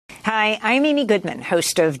Hi, I'm Amy Goodman,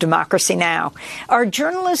 host of Democracy Now! Our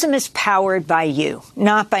journalism is powered by you,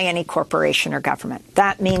 not by any corporation or government.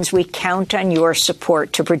 That means we count on your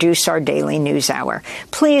support to produce our daily news hour.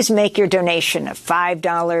 Please make your donation of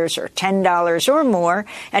 $5 or $10 or more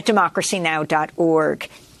at democracynow.org.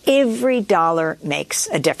 Every dollar makes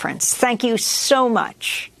a difference. Thank you so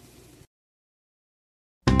much.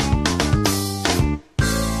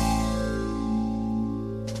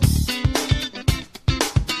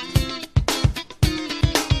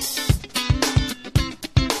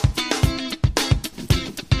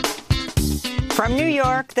 From New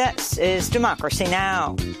York, this is Democracy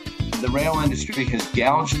Now! The rail industry has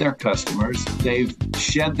gouged their customers. They've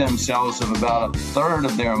shed themselves of about a third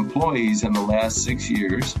of their employees in the last 6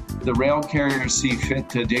 years. The rail carriers see fit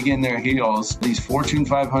to dig in their heels. These Fortune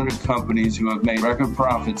 500 companies who have made record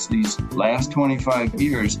profits these last 25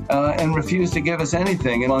 years and refuse to give us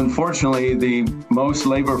anything. And unfortunately, the most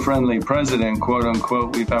labor-friendly president, quote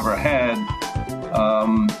unquote, we've ever had,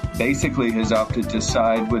 basically has opted to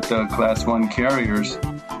side with the Class 1 carriers.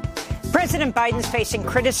 President Biden's facing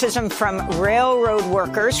criticism from railroad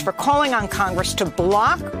workers for calling on Congress to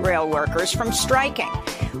block rail workers from striking.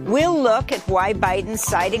 We'll look at why Biden's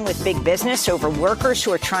siding with big business over workers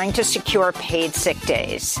who are trying to secure paid sick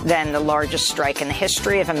days. Then the largest strike in the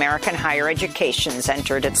history of American higher education's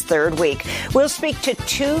entered its third week. We'll speak to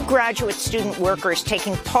two graduate student workers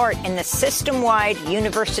taking part in the system-wide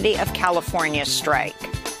University of California strike.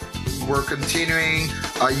 We're continuing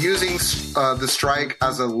using the strike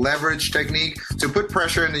as a leverage technique to put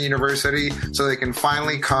pressure on the university so they can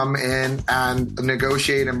finally come in and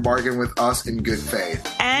negotiate and bargain with us in good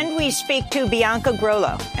faith. And we speak to Bianca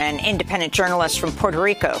Grollo, an independent journalist from Puerto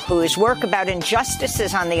Rico, whose work about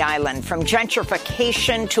injustices on the island, from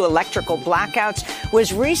gentrification to electrical blackouts,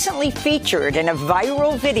 was recently featured in a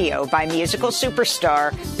viral video by musical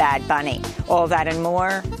superstar Bad Bunny. All that and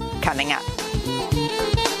more coming up.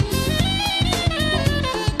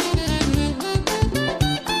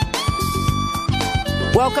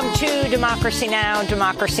 Welcome to Democracy Now!,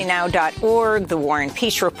 democracynow.org, the War and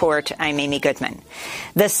Peace Report. I'm Amy Goodman.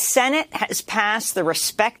 The Senate has passed the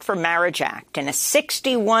Respect for Marriage Act in a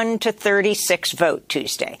 61-36 vote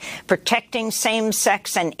Tuesday, protecting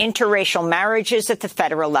same-sex and interracial marriages at the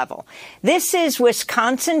federal level. This is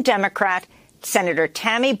Wisconsin Democrat Senator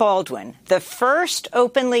Tammy Baldwin, the first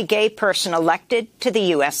openly gay person elected to the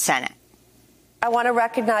U.S. Senate. I want to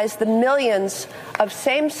recognize the millions of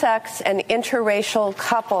same-sex and interracial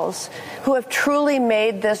couples who have truly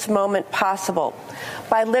made this moment possible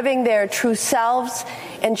by living their true selves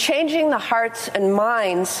and changing the hearts and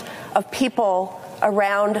minds of people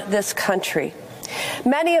around this country.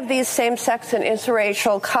 Many of these same-sex and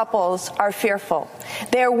interracial couples are fearful.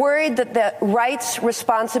 They are worried that the rights,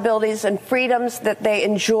 responsibilities, and freedoms that they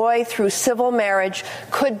enjoy through civil marriage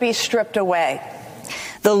could be stripped away.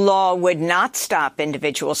 The law would not stop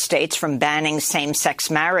individual states from banning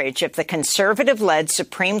same-sex marriage if the conservative-led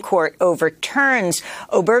Supreme Court overturns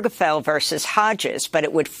Obergefell versus Hodges, but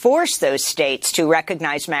it would force those states to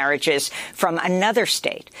recognize marriages from another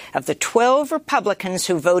state. Of the 12 Republicans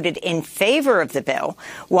who voted in favor of the bill,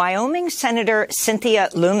 Wyoming Senator Cynthia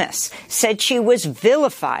Lummis said she was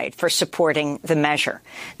vilified for supporting the measure.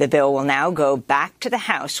 The bill will now go back to the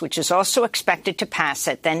House, which is also expected to pass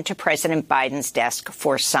it, then to President Biden's desk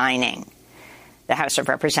for signing. The House of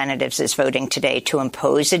Representatives is voting today to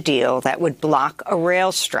impose a deal that would block a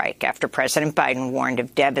rail strike after President Biden warned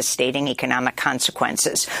of devastating economic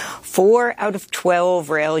consequences. 4 out of 12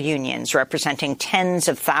 rail unions, representing tens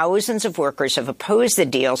of thousands of workers, have opposed the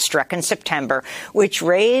deal struck in September, which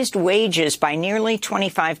raised wages by nearly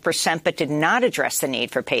 25% but did not address the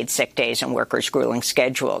need for paid sick days and workers' grueling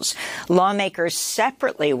schedules. Lawmakers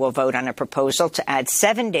separately will vote on a proposal to add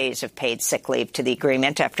 7 days of paid sick leave to the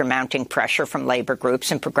agreement after mounting pressure from labor groups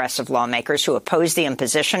and progressive lawmakers who oppose the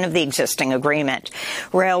imposition of the existing agreement.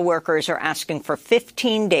 Rail workers are asking for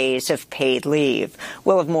 15 days of paid leave.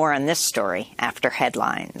 We'll have more on this story after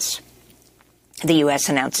headlines. The U.S.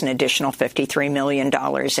 announced an additional $53 million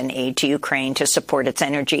in aid to Ukraine to support its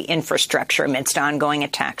energy infrastructure amidst ongoing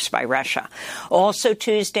attacks by Russia. Also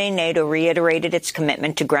Tuesday, NATO reiterated its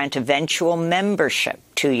commitment to grant eventual membership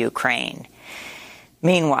to Ukraine.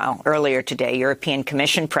 Meanwhile, earlier today, European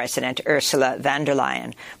Commission President Ursula von der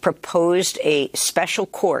Leyen proposed a special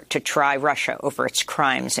court to try Russia over its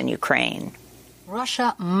crimes in Ukraine.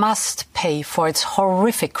 Russia must pay for its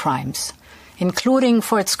horrific crimes, including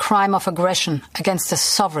for its crime of aggression against a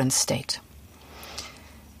sovereign state.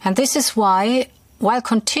 And this is why, while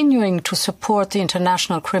continuing to support the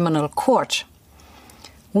International Criminal Court,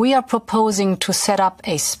 we are proposing to set up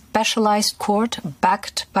a specialized court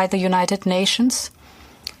backed by the United Nations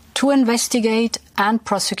to investigate and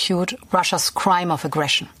prosecute Russia's crime of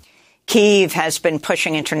aggression. Kyiv has been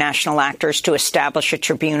pushing international actors to establish a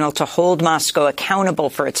tribunal to hold Moscow accountable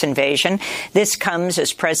for its invasion. This comes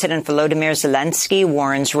as President Volodymyr Zelensky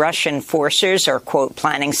warns Russian forces are, quote,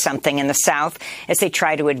 planning something in the south as they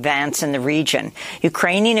try to advance in the region.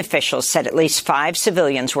 Ukrainian officials said at least 5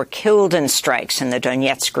 civilians were killed in strikes in the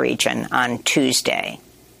Donetsk region on Tuesday.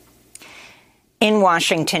 In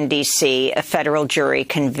Washington, D.C., a federal jury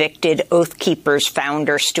convicted Oath Keepers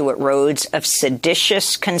founder Stewart Rhodes of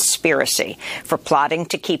seditious conspiracy for plotting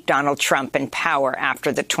to keep Donald Trump in power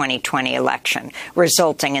after the 2020 election,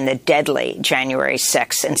 resulting in the deadly January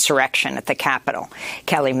 6th insurrection at the Capitol.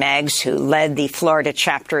 Kelly Meggs, who led the Florida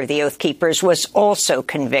chapter of the Oath Keepers, was also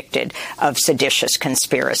convicted of seditious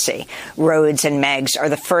conspiracy. Rhodes and Meggs are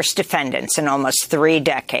the first defendants in almost 3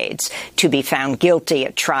 decades to be found guilty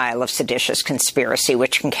at trial of seditious conspiracy,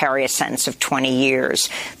 which can carry a sentence of 20 years.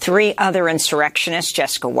 3 other insurrectionists,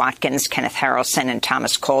 Jessica Watkins, Kenneth Harrelson, and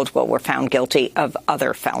Thomas Caldwell, were found guilty of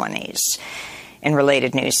other felonies. In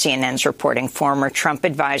related news, CNN's reporting former Trump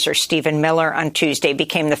advisor Stephen Miller on Tuesday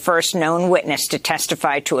became the first known witness to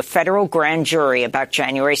testify to a federal grand jury about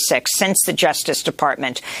January 6 since the Justice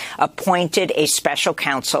Department appointed a special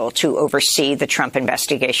counsel to oversee the Trump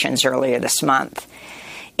investigations earlier this month.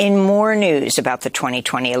 In more news about the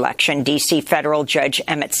 2020 election, D.C. federal judge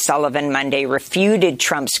Emmett Sullivan Monday refuted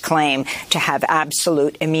Trump's claim to have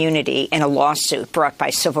absolute immunity in a lawsuit brought by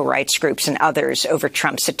civil rights groups and others over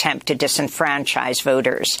Trump's attempt to disenfranchise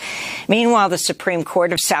voters. Meanwhile, the Supreme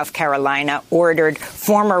Court of South Carolina ordered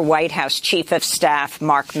former White House Chief of Staff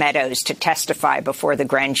Mark Meadows to testify before the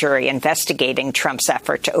grand jury investigating Trump's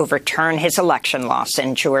effort to overturn his election loss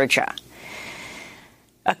in Georgia.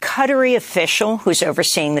 A Qatari official who's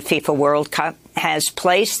overseeing the FIFA World Cup has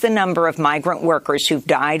placed the number of migrant workers who've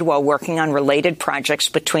died while working on related projects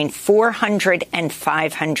between 400 and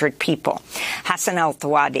 500 people. Hassan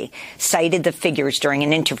Al-Thawadi cited the figures during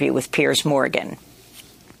an interview with Piers Morgan.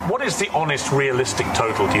 What is the honest, realistic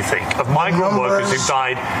total, do you think, of migrant workers who've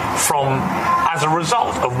died as a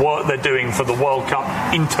result of what they're doing for the World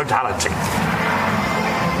Cup in totality?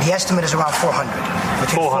 The estimate is around 400.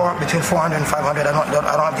 Between 400 and 500. I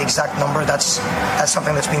don't have the exact number. That's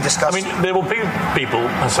something that's being discussed. I mean, there will be people,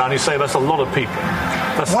 Hassan, who say that's a lot of people.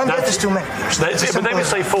 One death is too many. But they would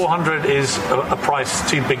say 400 is a price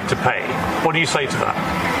too big to pay. What do you say to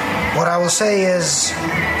that? What I will say is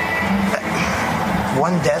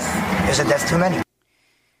one death is a death too many.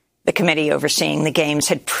 The committee overseeing the games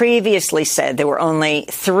had previously said there were only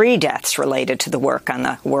 3 deaths related to the work on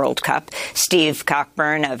the World Cup. Steve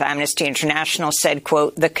Cockburn of Amnesty International said,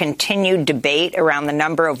 quote, the continued debate around the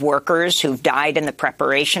number of workers who've died in the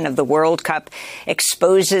preparation of the World Cup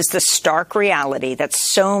exposes the stark reality that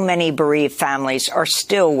so many bereaved families are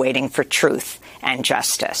still waiting for truth and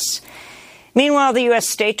justice. Meanwhile, the U.S.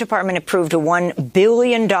 State Department approved a $1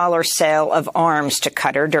 billion sale of arms to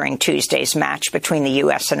Qatar during Tuesday's match between the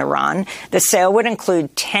U.S. and Iran. The sale would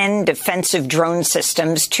include 10 defensive drone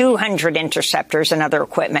systems, 200 interceptors, and other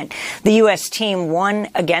equipment. The U.S. team won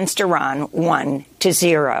against Iran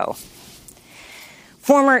 1-0.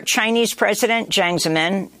 Former Chinese President Jiang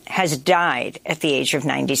Zemin has died at the age of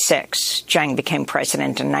 96. Jiang became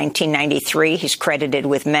president in 1993. He's credited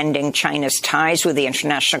with mending China's ties with the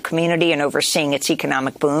international community and overseeing its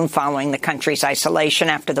economic boom following the country's isolation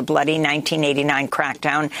after the bloody 1989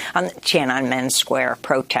 crackdown on the Tiananmen Square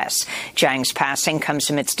protests. Jiang's passing comes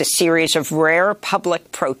amidst a series of rare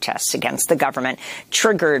public protests against the government,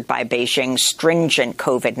 triggered by Beijing's stringent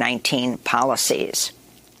COVID-19 policies.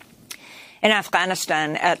 In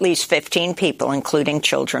Afghanistan, at least 15 people, including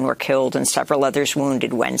children, were killed and several others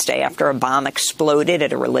wounded Wednesday after a bomb exploded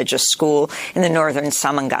at a religious school in the northern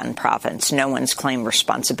Samangan province. No one's claimed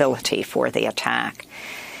responsibility for the attack.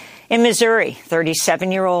 In Missouri,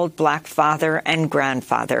 37-year-old black father and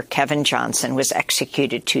grandfather Kevin Johnson was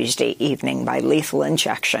executed Tuesday evening by lethal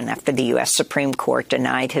injection after the U.S. Supreme Court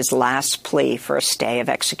denied his last plea for a stay of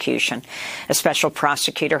execution. A special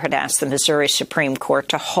prosecutor had asked the Missouri Supreme Court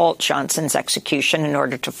to halt Johnson's execution in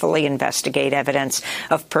order to fully investigate evidence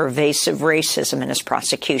of pervasive racism in his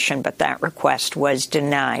prosecution, but that request was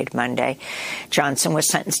denied Monday. Johnson was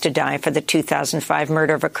sentenced to die for the 2005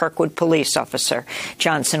 murder of a Kirkwood police officer.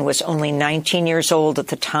 Johnson was only 19 years old at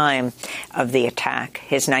the time of the attack.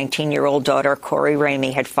 His 19-year-old daughter, Corey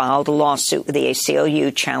Ramey, had filed a lawsuit with the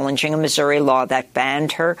ACLU challenging a Missouri law that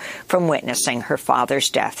banned her from witnessing her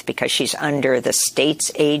father's death because she's under the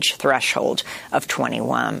state's age threshold of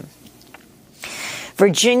 21.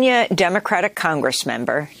 Virginia Democratic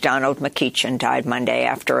Congressmember Donald McEachin died Monday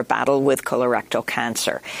after a battle with colorectal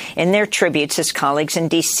cancer. In their tributes, his colleagues in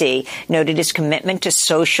D.C. noted his commitment to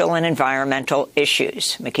social and environmental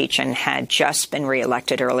issues. McEachin had just been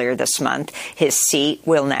reelected earlier this month. His seat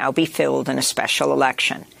will now be filled in a special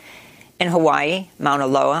election. In Hawaii, Mauna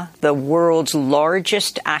Loa, the world's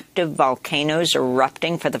largest active volcano, is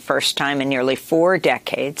erupting for the first time in nearly 4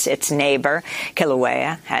 decades. Its neighbor,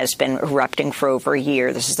 Kilauea, has been erupting for over a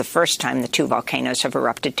year. This is the first time the two volcanoes have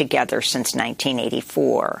erupted together since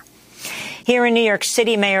 1984. Here in New York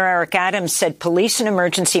City, Mayor Eric Adams said police and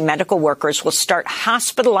emergency medical workers will start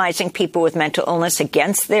hospitalizing people with mental illness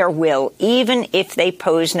against their will, even if they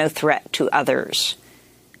pose no threat to others.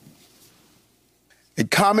 A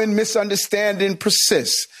common misunderstanding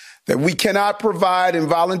persists that we cannot provide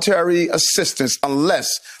involuntary assistance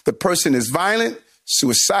unless the person is violent,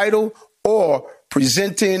 suicidal, or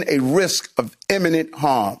presenting a risk of imminent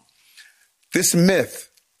harm. This myth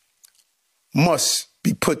must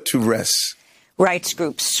be put to rest. Rights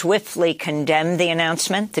groups swiftly condemned the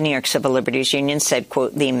announcement. The New York Civil Liberties Union said,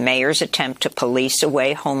 quote, the mayor's attempt to police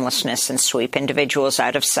away homelessness and sweep individuals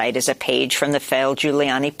out of sight is a page from the failed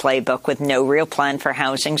Giuliani playbook with no real plan for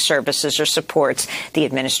housing, services, or supports. The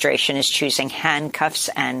administration is choosing handcuffs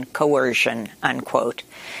and coercion, unquote.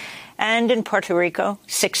 And in Puerto Rico,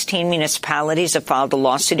 16 municipalities have filed a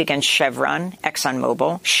lawsuit against Chevron,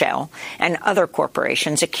 ExxonMobil, Shell, and other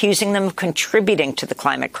corporations, accusing them of contributing to the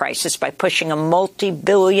climate crisis by pushing a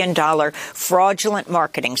multi-billion-dollar fraudulent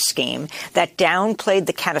marketing scheme that downplayed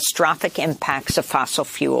the catastrophic impacts of fossil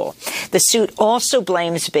fuel. The suit also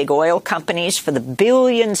blames big oil companies for the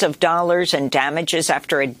billions of dollars in damages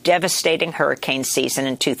after a devastating hurricane season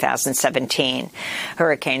in 2017.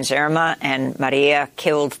 Hurricanes Irma and Maria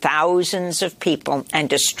killed thousands of people and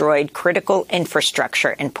destroyed critical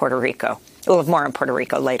infrastructure in Puerto Rico. We'll have more on Puerto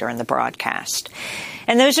Rico later in the broadcast.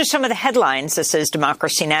 And those are some of the headlines. This is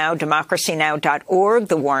Democracy Now!, democracynow.org,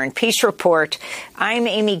 The War and Peace Report. I'm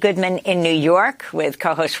Amy Goodman in New York with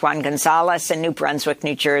co-host Juan Gonzalez in New Brunswick,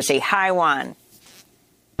 New Jersey. Hi, Juan.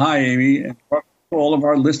 Hi, Amy, and for all of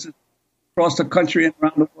our listeners across the country and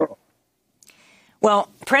around the world. Well,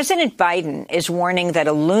 President Biden is warning that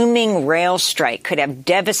a looming rail strike could have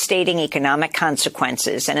devastating economic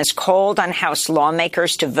consequences and has called on House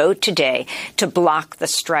lawmakers to vote today to block the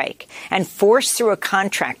strike and force through a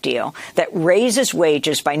contract deal that raises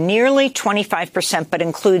wages by nearly 25%, but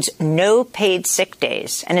includes no paid sick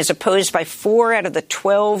days and is opposed by 4 out of the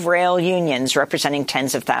 12 rail unions representing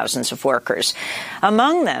tens of thousands of workers.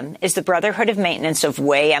 Among them is the Brotherhood of Maintenance of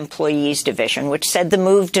Way Employees Division, which said the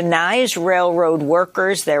move denies railroad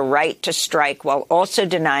workers their right to strike while also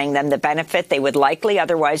denying them the benefit they would likely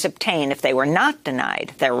otherwise obtain if they were not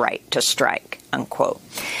denied their right to strike, unquote.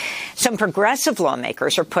 Some progressive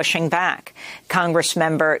lawmakers are pushing back.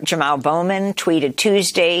 Congressmember Jamal Bowman tweeted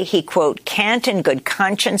Tuesday he, quote, can't in good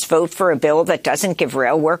conscience vote for a bill that doesn't give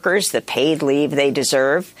rail workers the paid leave they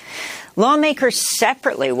deserve. Lawmakers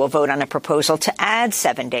separately will vote on a proposal to add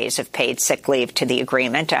 7 days of paid sick leave to the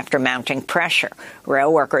agreement after mounting pressure.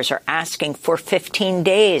 Rail workers are asking for 15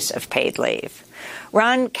 days of paid leave.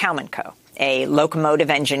 Ron Kalmanko, a locomotive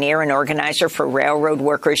engineer and organizer for Railroad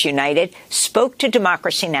Workers United, spoke to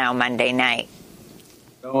Democracy Now! Monday night.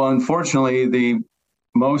 So unfortunately, the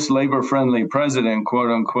most labor-friendly president,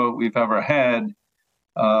 quote unquote, we've ever had,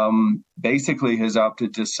 basically has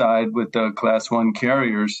opted to side with the Class 1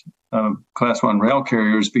 carriers, Class 1 rail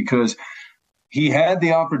carriers, because he had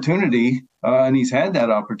the opportunity, and he's had that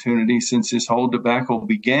opportunity since this whole debacle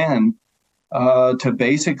began, to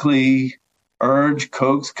basically urge,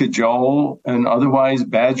 coax, cajole, and otherwise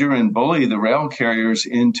badger and bully the rail carriers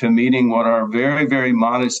into meeting what are very, very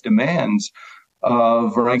modest demands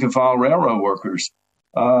of rank-and-file railroad workers.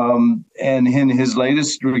 And in his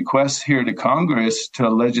latest request here to Congress to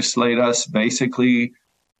legislate us basically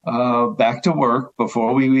back to work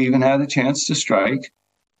before we even had a chance to strike,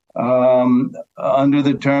 under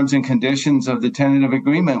the terms and conditions of the tentative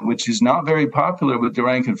agreement, which is not very popular with the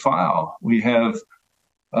rank and file. We have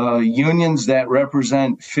unions that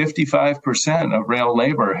represent 55% of rail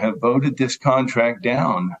labor have voted this contract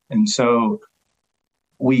down. And so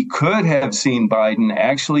we could have seen Biden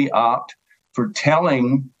actually opt for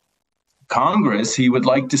telling Congress he would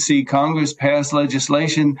like to see Congress pass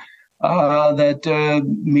legislation that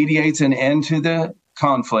mediates an end to the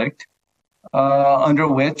conflict, under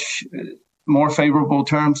which more favorable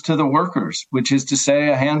terms to the workers, which is to say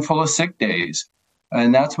a handful of sick days.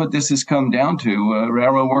 And that's what this has come down to.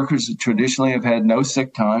 Railroad workers traditionally have had no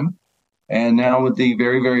sick time. And now with the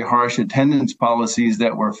very, very harsh attendance policies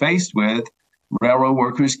that we're faced with, railroad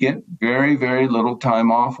workers get very, very little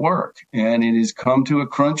time off work. And it has come to a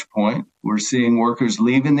crunch point. We're seeing workers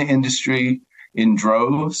leaving the industry in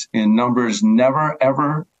droves, in numbers never,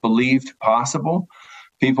 ever believed possible.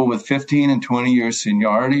 People with 15 and 20 years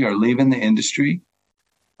seniority are leaving the industry.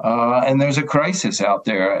 And there's a crisis out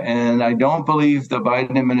there. And I don't believe the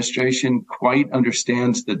Biden administration quite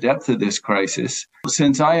understands the depth of this crisis.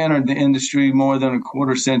 Since I entered the industry more than a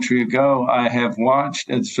quarter century ago, I have watched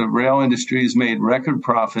as the rail industry has made record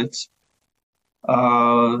profits.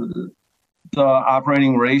 The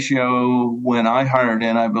operating ratio when I hired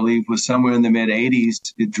in, I believe, was somewhere in the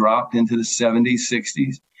mid-80s. It dropped into the 70s,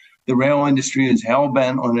 60s. The rail industry is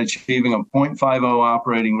hell-bent on achieving a 0.50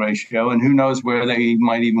 operating ratio, and who knows where they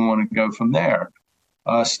might even want to go from there.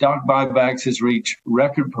 Stock buybacks has reached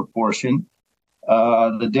record proportion.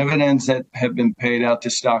 The dividends that have been paid out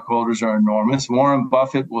to stockholders are enormous. Warren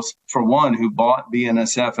Buffett was, for one, who bought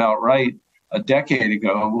BNSF outright a decade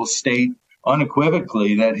ago, will state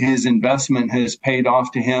unequivocally that his investment has paid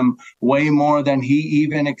off to him way more than he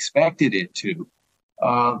even expected it to.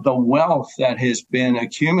 The wealth that has been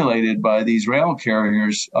accumulated by these rail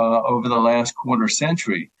carriers over the last quarter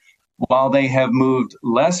century, while they have moved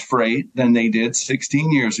less freight than they did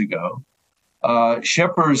 16 years ago,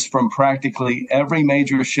 shippers from practically every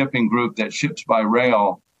major shipping group that ships by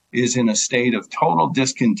rail is in a state of total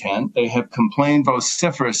discontent. They have complained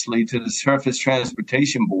vociferously to the Surface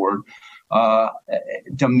Transportation Board,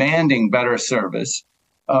 demanding better service.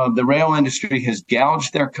 The rail industry has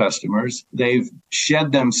gouged their customers. They've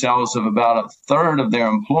shed themselves of about a third of their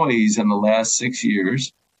employees in the last 6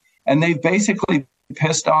 years. And they've basically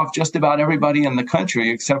pissed off just about everybody in the country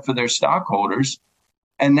except for their stockholders.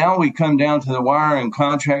 And now we come down to the wire in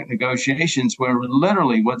contract negotiations where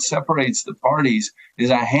literally what separates the parties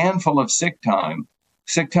is a handful of sick time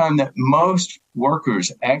that most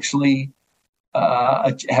workers actually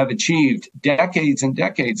have achieved decades and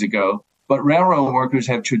decades ago, but railroad workers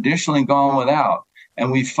have traditionally gone without.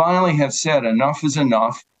 And we finally have said enough is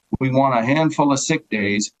enough. We want a handful of sick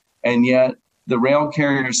days, and yet the rail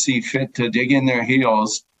carriers see fit to dig in their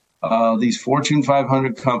heels. These Fortune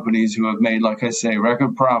 500 companies who have made, like I say,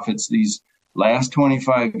 record profits these last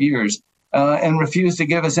 25 years and refuse to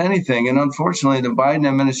give us anything. And unfortunately, the Biden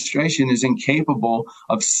administration is incapable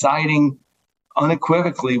of siding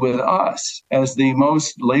unequivocally with us as the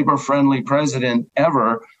most labor-friendly president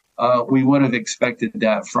ever. We would have expected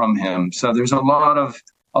that from him. So there's a lot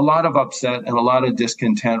of upset and a lot of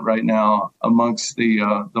discontent right now amongst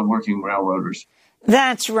the working railroaders.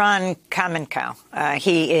 That's Ron Kamenkow.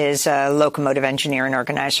 He is a locomotive engineer and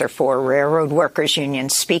organizer for Railroad Workers Union,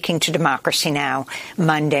 speaking to Democracy Now!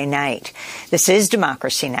 Monday night. This is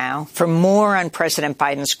Democracy Now! For more on President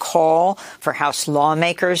Biden's call for House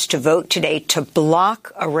lawmakers to vote today to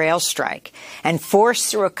block a rail strike and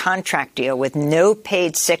force through a contract deal with no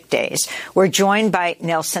paid sick days, we're joined by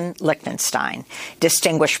Nelson Lichtenstein,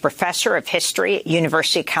 distinguished professor of history at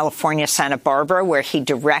University of California, Santa Barbara, where he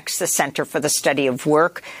directs the Center for the Study of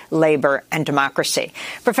Work, Labor, and Democracy.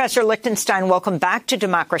 Professor Lichtenstein, welcome back to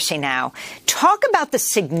Democracy Now! Talk about the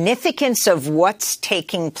significance of what's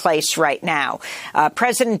taking place right now.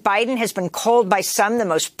 President Biden has been called by some the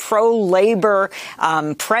most pro-labor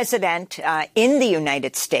president in the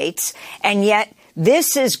United States, and yet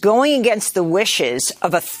this is going against the wishes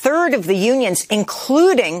of a third of the unions,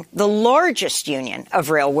 including the largest union of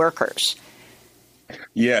rail workers.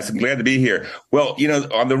 Yes, I'm glad to be here. Well,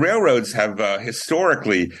 on the railroads have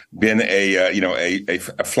historically been a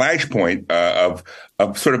flashpoint of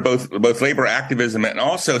sort of both labor activism and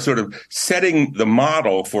also sort of setting the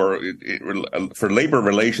model for labor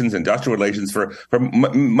relations, industrial relations for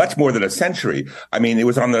much more than a century. I mean, it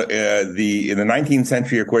was on in the 19th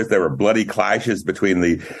century, of course, there were bloody clashes between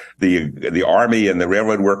the army and the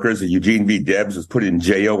railroad workers. Eugene V. Debs was put in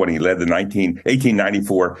jail when he led the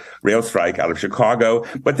 1894 rail strike out of Chicago.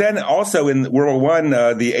 But then also in World War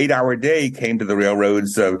I, the 8-hour day came to the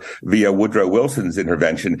railroads via Woodrow Wilson's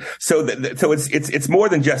intervention. So it's more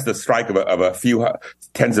than just the strike of a few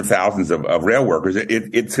tens of thousands of rail workers.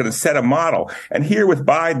 It's going to set a model. And here with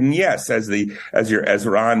Biden, yes, as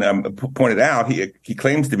Ron pointed out, he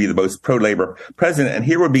claims to be the most pro-labor president. And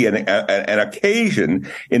here would be an occasion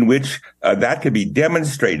in which that could be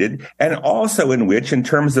demonstrated, and also in which, in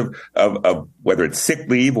terms of whether it's sick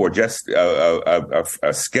leave or just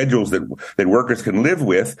schedules that workers can live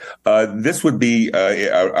with, this would be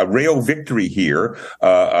a rail victory here,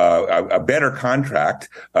 a better contract contract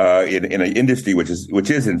in an industry which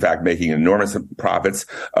is in fact making enormous profits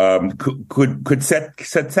could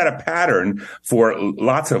set a pattern for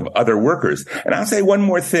lots of other workers. And I'll say one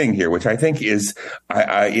more thing here, which I think is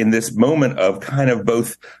in this moment of kind of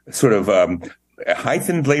both sort of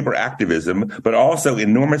heightened labor activism, but also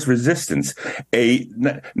enormous resistance.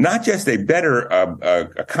 Not just a better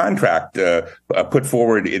contract put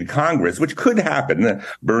forward in Congress, which could happen.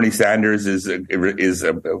 Bernie Sanders is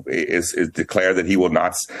declared that he will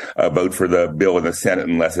not vote for the bill in the Senate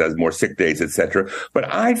unless it has more sick days, etc.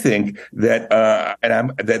 But I think that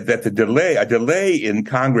that a delay in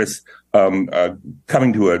Congress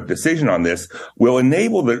coming to a decision on this will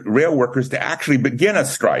enable the rail workers to actually begin a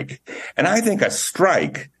strike. And I think a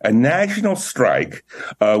national strike,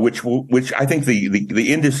 which I think the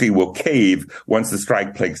industry will cave once the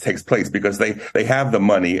strike takes place, because they have the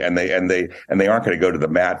money and they aren't going to go to the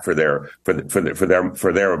mat for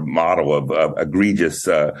their model of egregious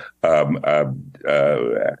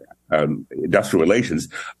industrial relations.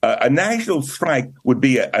 A national strike would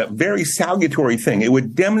be a very salutary thing. It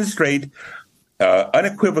would demonstrate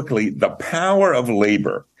unequivocally the power of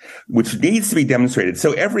labor, which needs to be demonstrated.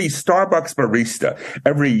 So every Starbucks barista,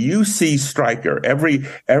 every UC striker,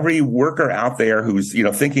 every worker out there who's,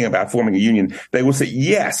 thinking about forming a union, they will say,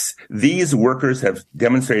 yes, these workers have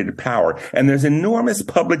demonstrated power. And there's enormous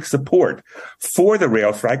public support for the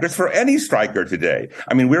rail strikers, for any striker today.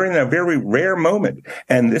 I mean, we're in a very rare moment,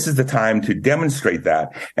 and this is the time to demonstrate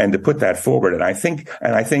that and to put that forward. And I think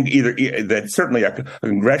either that certainly a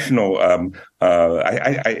congressional,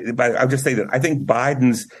 I'll just say that I think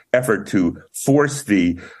Biden's effort to force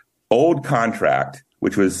the old contract,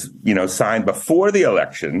 which was, signed before the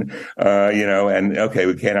election, and okay,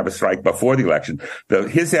 we can't have a strike before the election.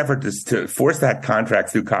 His effort is to force that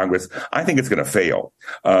contract through Congress. I think it's going to fail.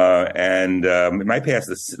 It might pass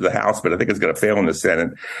the House, but I think it's going to fail in the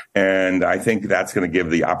Senate. And I think that's going to give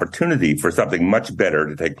the opportunity for something much better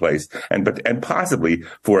to take place. And possibly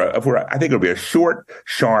I think it'll be a short,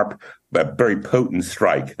 sharp, but very potent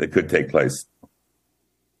strike that could take place.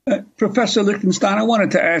 Professor Lichtenstein, I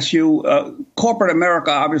wanted to ask you, corporate America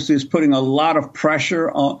obviously is putting a lot of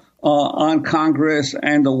pressure on Congress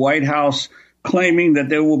and the White House, claiming that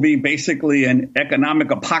there will be basically an economic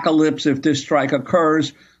apocalypse if this strike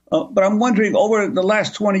occurs. But I'm wondering, over the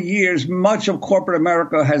last 20 years, much of corporate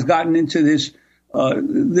America has gotten into this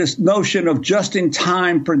notion of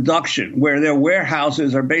just-in-time production, where their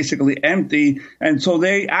warehouses are basically empty. And so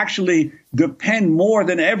they actually depend more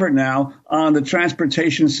than ever now on the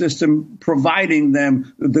transportation system providing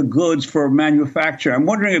them the goods for manufacture. I'm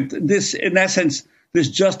wondering if this, in that sense, this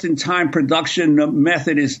just-in-time production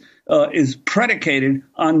method is predicated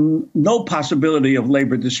on no possibility of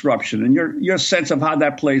labor disruption, and your sense of how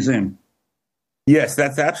that plays in. Yes,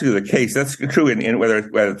 that's absolutely the case. That's true in whether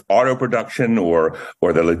it's auto production or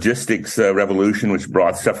the logistics revolution, which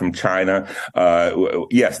brought stuff from China.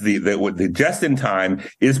 Yes, the just in time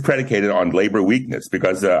is predicated on labor weakness,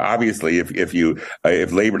 because obviously if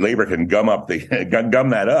labor can gum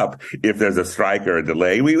that up if there's a strike or a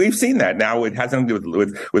delay. We've seen that now. It has something to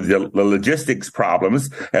do with the logistics problems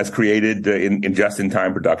has created in just in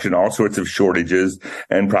time production all sorts of shortages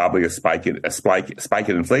and probably a spike in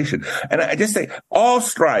inflation. And I just say, all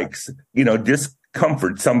strikes,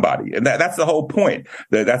 discomfort somebody, and that's the whole point.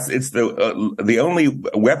 It's the only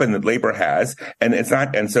weapon that labor has, and it's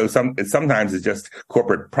not. And so sometimes it's just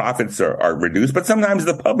corporate profits are reduced, but sometimes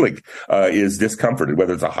the public is discomforted,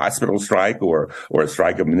 whether it's a hospital strike or a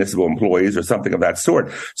strike of municipal employees or something of that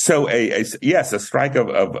sort. So a strike of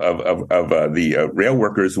the rail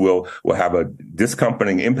workers will have a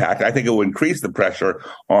discomforting impact. I think it will increase the pressure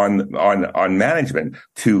on management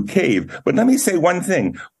to cave. But let me say one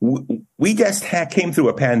thing. We just came through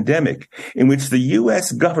a pandemic in which the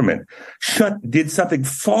U.S. government did something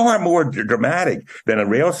far more dramatic than a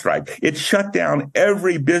rail strike. It shut down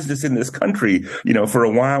every business in this country, for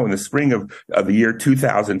a while in the spring of the year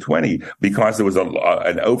 2020, because there was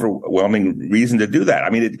an overwhelming reason to do that. I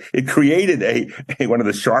mean, it created one of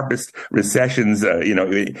the sharpest recessions,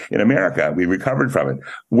 in America. We recovered from it.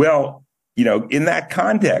 Well, in that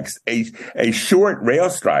context, a short rail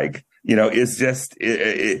strike is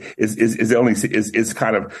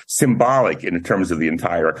kind of symbolic in terms of the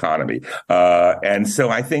entire economy. And so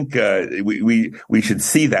I think, we should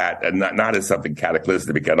see that and not as something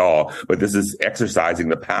cataclysmic at all, but this is exercising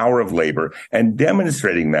the power of labor and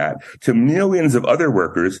demonstrating that to millions of other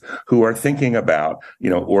workers who are thinking about,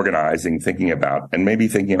 organizing, and maybe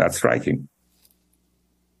thinking about striking.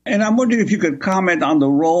 And I'm wondering if you could comment on the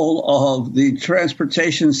role of the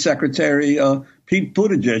Transportation Secretary, Pete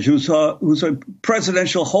Buttigieg, who's a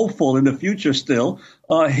presidential hopeful in the future still,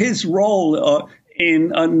 his role in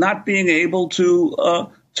not being able to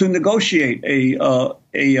negotiate an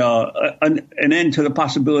end to the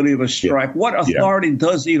possibility of a strike. Yeah. What authority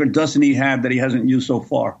does he or doesn't he have that he hasn't used so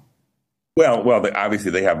far? Well,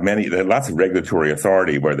 obviously they have lots of regulatory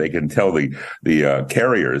authority where they can tell the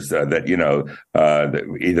carriers that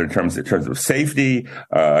either in terms of safety,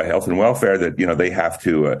 health and welfare, that they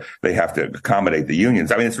have to accommodate the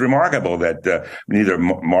unions. I mean, it's remarkable that neither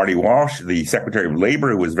Marty Walsh, the Secretary of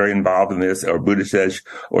Labor, who was very involved in this, or Buttigieg,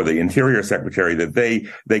 or the Interior Secretary, that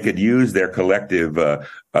they could use their collective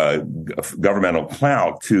governmental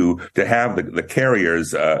clout to have the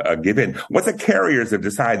carriers give in. What the carriers have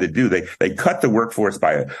decided to do, they cut the workforce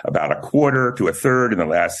by about a quarter to a third in the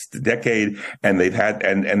last decade, and they've had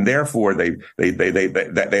and therefore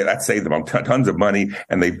that saved them tons of money,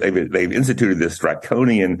 and they've instituted this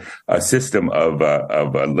draconian system of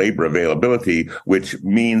labor availability, which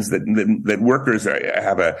means that workers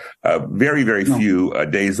have a very, very few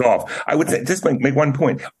days off. I would say, just make one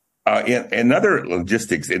point. In another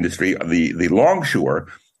logistics industry, the longshore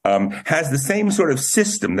has the same sort of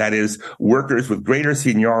system. That is, workers with greater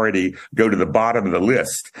seniority go to the bottom of the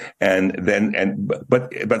list, but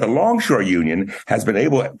the longshore union has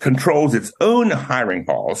been controls its own hiring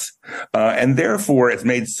halls, and therefore it's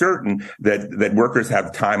made certain that workers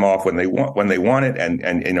have time off when they want it,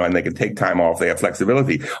 and they can take time off. They have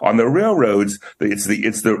flexibility. On the railroads, it's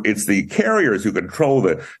the carriers who control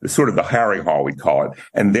the sort of the hiring hall, we call it,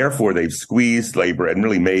 and therefore they've squeezed labor and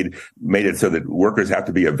really made it so that workers have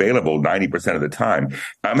to be available 90% of the time.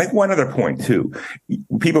 I'll make one other point too.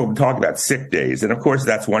 People talk about sick days, and of course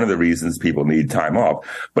that's one of the reasons people need time off.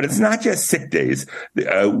 But it's not just sick days.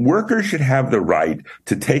 Workers should have the right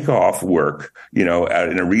to take off work, in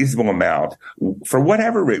a reasonable amount for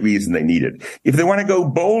whatever reason they need it. If they want to go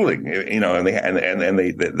bowling,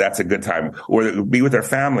 that's a good time, or be with their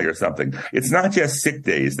family or something. It's not just sick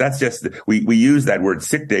days. That's just we use that word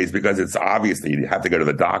sick days because it's obviously you have to go to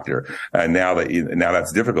the doctor, and now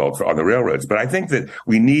that's difficult on the railroads. But I think that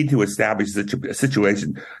we need to establish such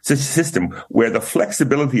a system where the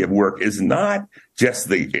flexibility of work is not just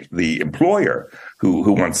the employer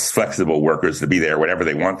who wants flexible workers to be there whenever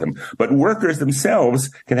they want them, but workers themselves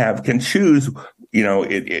can choose,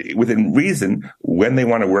 within reason, when they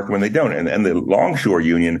want to work and when they don't. And the Longshore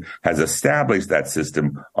Union has established that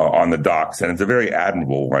system on the docks, and it's a very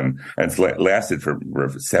admirable one, and it's lasted for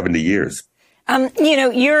 70 years.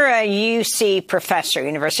 You're a UC professor,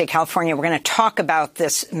 University of California. We're going to talk about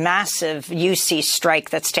this massive UC strike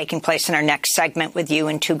that's taking place in our next segment with you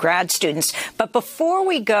and two grad students. But before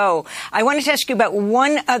we go, I wanted to ask you about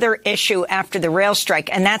one other issue after the rail strike,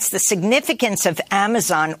 and that's the significance of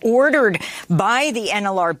Amazon ordered by the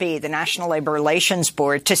NLRB, the National Labor Relations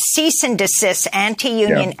Board, to cease and desist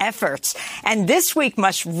anti-union efforts. And this week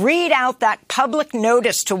must read out that public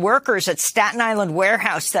notice to workers at Staten Island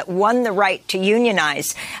warehouse that won the right to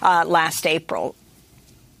unionize last April.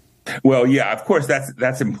 Well, yeah, of course,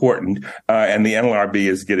 that's important. And the NLRB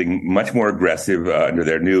is getting much more aggressive under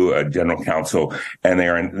their new general counsel. And they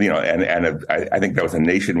are, I think that was a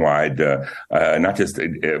nationwide, not just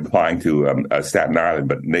applying to Staten Island,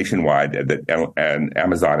 but nationwide, and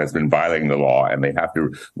Amazon has been violating the law, and they have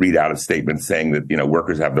to read out a statement saying that,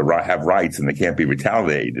 workers have rights and they can't be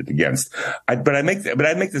retaliated against. But I make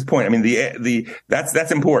this point. I mean,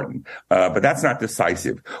 that's important, but that's not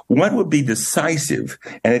decisive. What would be decisive,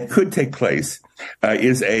 and it could take place,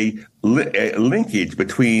 is a linkage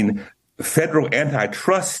between federal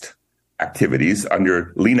antitrust activities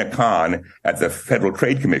under Lena Khan at the Federal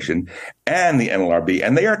Trade Commission and the NLRB,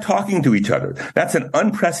 and they are talking to each other. That's an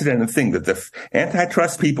unprecedented thing, that the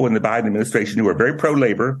antitrust people in the Biden administration, who are very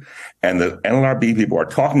pro-labor, and the NLRB people are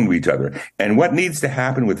talking to each other. And what needs to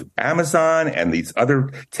happen with Amazon and these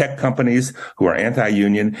other tech companies who are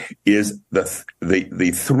anti-union is the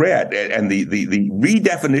threat and the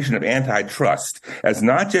redefinition of antitrust as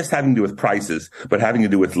not just having to do with prices, but having to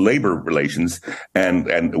do with labor relations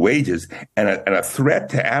and wages, and a threat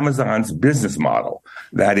to Amazon's business model.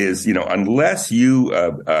 That is, unless you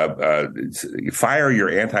fire your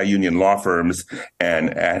anti-union law firms and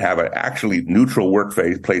have an actually neutral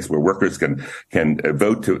workplace where workers can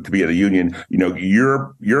vote to be in a union,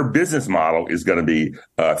 your business model is going to be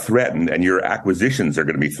threatened, and your acquisitions are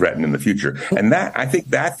going to be threatened in the future. And that, I think,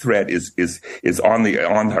 that threat is on the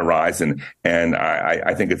horizon, and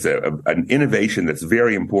I think it's an innovation that's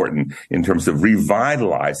very important in terms of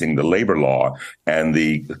revitalizing the labor labor law and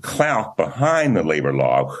the clout behind the labor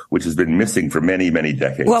law, which has been missing for many, many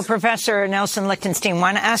decades. Well, Professor Nelson Lichtenstein, I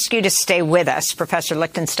want to ask you to stay with us. Professor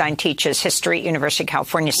Lichtenstein teaches history at University of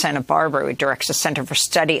California, Santa Barbara. He directs the Center for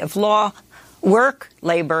Study of Law, Work,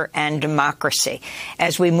 Labor, and Democracy.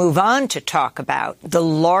 As we move on to talk about the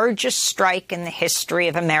largest strike in the history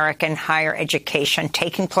of American higher education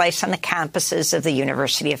taking place on the campuses of the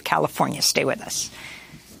University of California. Stay with us.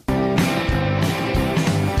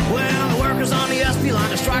 Well, the workers on the SP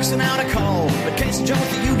line are striking out a call. But Casey Jones,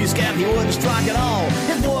 the union scab, he wouldn't strike at all.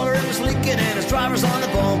 His boiler was leaking and his driver's on the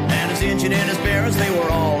bump. And his engine and his bearings, they were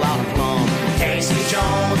all out of plumb. Casey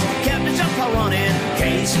Jones kept his jump car running.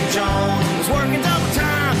 Casey Jones was working double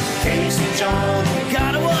time. Casey Jones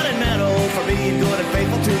got a wooden medal for being good and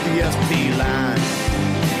faithful to the SP line.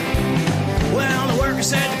 Well, the worker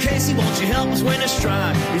said to Casey, won't you help us win this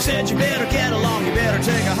strike? He said, you better get along, you better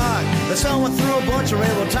take a hike. Then someone threw a bunch of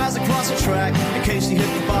railroad ties across the track, and Casey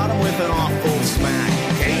hit the bottom with an awful smack.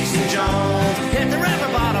 Casey Jones hit the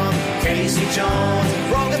river bottom. Casey Jones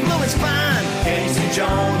broke his blue spine. Casey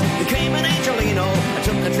Jones became an Angelino and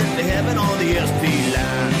took a trip to heaven on the SP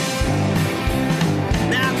line.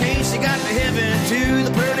 Now Casey got to heaven to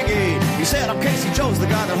the pearly gate. He said, I'm Casey Jones, the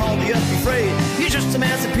guy that hauled the SP freight. You're just a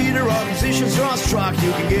man, said Peter, all musicians are on strike.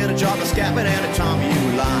 You can get a job at Scabbard anytime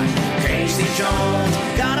you like. Casey Jones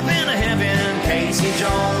got up into heaven. Casey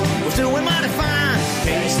Jones was doing mighty fine.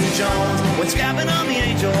 Casey Jones went scabbing on the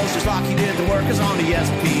angels just like he did the workers on the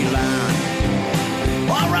SP line.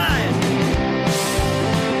 All right.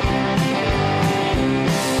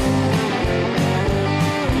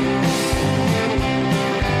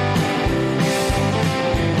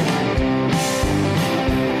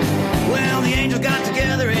 Well, the angels got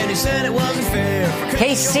together and he said it wasn't fair.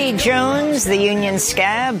 Casey Jones, the Union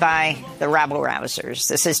Scab by the rabble-rousers.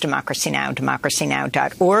 This is Democracy Now!,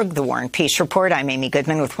 democracynow.org, the War and Peace Report. I'm Amy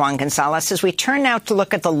Goodman with Juan Gonzalez. As we turn now to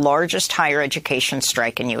look at the largest higher education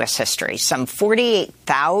strike in U.S. history, some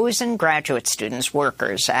 48,000 graduate students,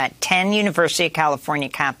 workers at 10 University of California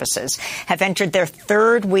campuses have entered their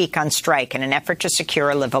third week on strike in an effort to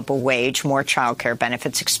secure a livable wage, more child care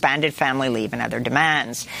benefits, expanded family leave, and other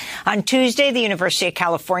demands. On Tuesday, the University of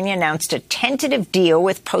California announced a tentative deal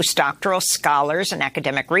with postdoctoral scholars and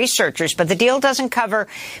academic researchers, but the deal doesn't cover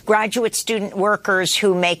graduate student workers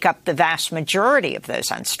who make up the vast majority of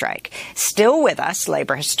those on strike. Still with us,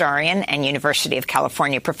 labor historian and University of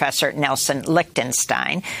California professor Nelson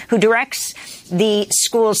Lichtenstein, who directs the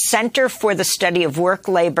school's Center for the Study of Work,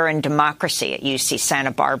 Labor, and Democracy at UC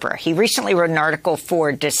Santa Barbara. He recently wrote an article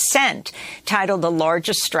for Dissent titled The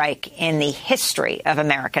Largest Strike in the History of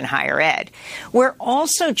American Higher Ed. We're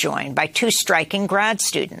also joined by two striking grad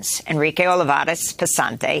students. Enrique Olivares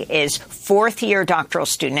Pesante is fourth-year doctoral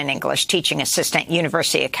student in English, teaching assistant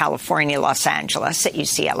University of California, Los Angeles at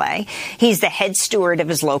UCLA. He's the head steward of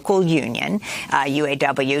his local union,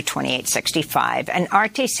 UAW 2865. And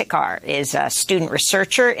Arti Sikar is a student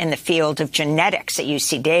researcher in the field of genetics at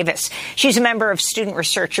UC Davis. She's a member of Student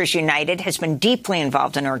Researchers United, has been deeply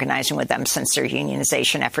involved in organizing with them since their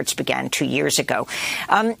unionization efforts began 2 years ago.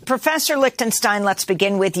 Professor Lichtenstein, let's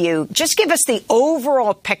begin with you. Just give us the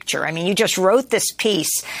overall picture. I mean, you just wrote this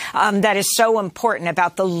piece that is so important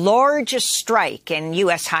about the largest strike in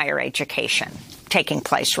U.S. higher education taking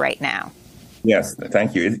place right now. Yes,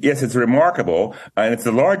 thank you. Yes, it's remarkable, and it's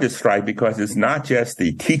the largest strike because it's not just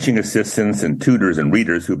the teaching assistants and tutors and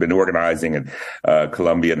readers who've been organizing at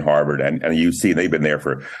Columbia and Harvard and UC. They've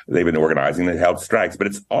been organizing and held strikes, but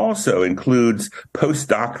it also includes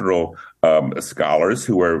postdoctoral scholars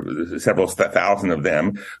who are several thousand of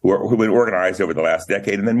them who've been organized over the last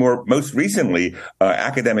decade, and then most recently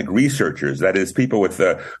academic researchers, that is people with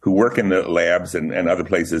who work in the labs and other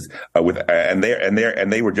places and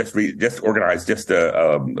they were just organized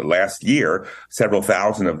last year, several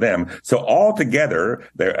thousand of them. So all together,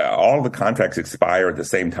 all the contracts expire at the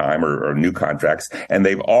same time or new contracts, and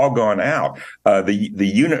they've all gone out. And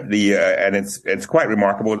it's quite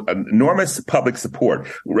remarkable. Enormous public support.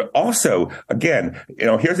 Also, again,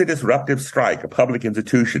 here's a disruptive strike, a public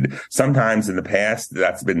institution. Sometimes in the past,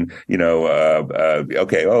 that's been,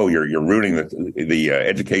 okay, you're ruining the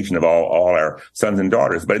education of all our sons and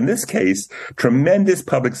daughters. But in this case, tremendous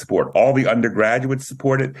public support. All the undergraduates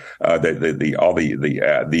support it. The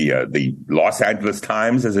Los Angeles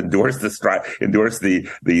Times has endorsed the strike, endorsed the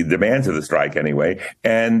demands of the strike anyway,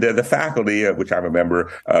 and the faculty, of which I'm a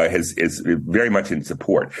member, is very much in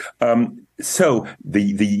support. So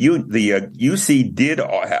the UC did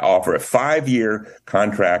offer a 5-year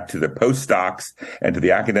contract to the postdocs and to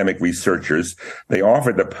the academic researchers. They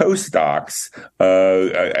offered the postdocs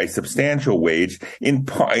a substantial wage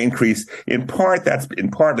increase.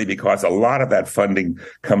 Partly because a lot of that funding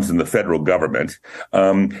comes from the federal government.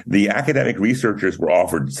 The academic researchers were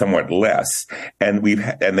offered somewhat less, and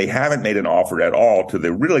they haven't made an offer at all to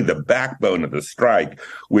the backbone of the strike,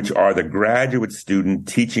 which are the graduate student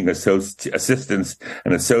teaching assistants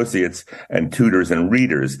and associates and tutors and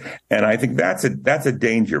readers. And I think that's a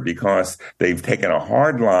danger, because they've taken a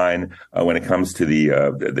hard line when it comes to these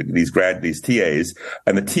TAs,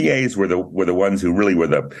 and the TAs were the ones who really were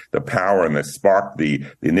the power and the spark the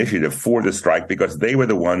initiative for the strike, because they were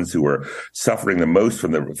the ones who were suffering the most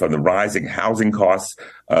from the rising housing costs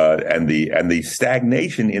and the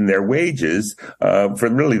stagnation in their wages for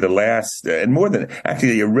really the last, and more than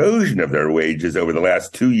actually the erosion of their wages over the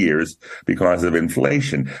last 2 years because of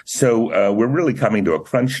inflation. So we're really coming to a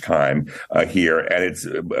crunch time here, and it's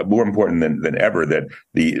more important than ever that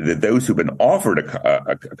those who've been offered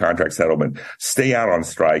a contract settlement stay out on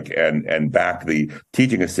strike and back the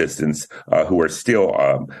teaching assistants who are still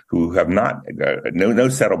who have not no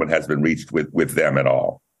settlement has been reached with them at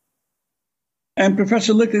all. And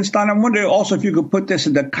Professor Lichtenstein, I wonder also if you could put this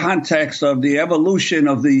in the context of the evolution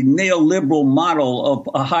of the neoliberal model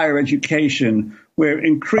of higher education, where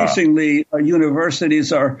increasingly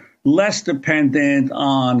universities are less dependent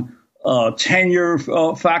on tenure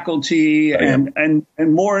faculty and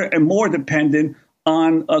more dependent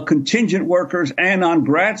on contingent workers and on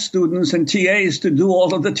grad students and TAs to do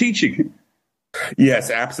all of the teaching. Yes,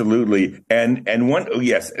 absolutely, and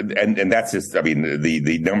that's just. I mean,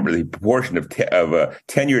 the proportion of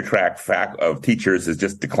tenure track of teachers has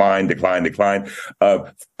just declined.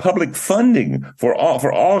 Public funding for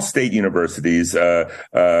all state universities,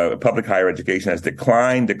 public higher education has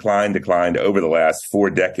declined over the last 4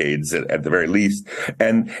 decades at the very least.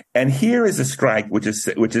 And here is a strike which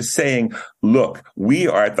is saying, look, we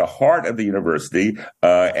are at the heart of the university,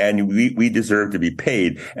 and we deserve to be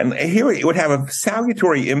paid. And here it would have a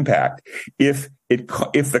salutary impact if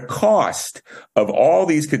the cost of all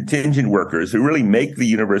these contingent workers who really make the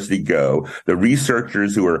university go, the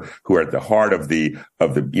researchers who are at the heart of the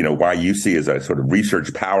why UC is a sort of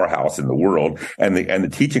research powerhouse in the world, and the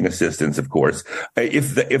teaching assistants, of course,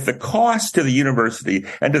 if the cost to the university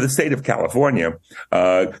and to the state of California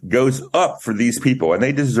goes up for these people, and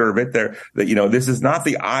they deserve it, this is not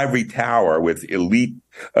the ivory tower with elite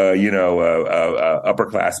upper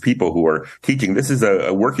class people who are teaching. This is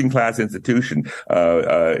a working class institution.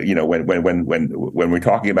 When we're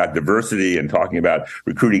talking about diversity and talking about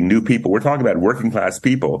recruiting new people, we're talking about working class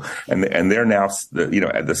people, and they're now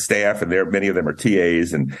the staff, and many of them are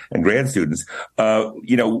TAs and grad students.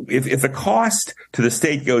 If the cost to the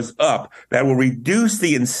state goes up, that will reduce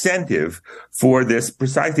the incentive for this,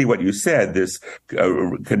 precisely what you said, this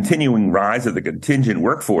continuing rise of the contingent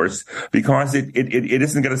workforce, because it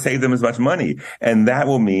isn't going to save them as much money. And that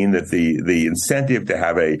will mean that the incentive to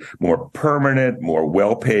have a more permanent, more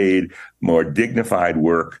well-paid, more dignified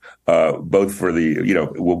work, both for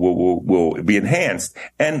will be enhanced.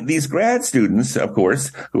 And these grad students, of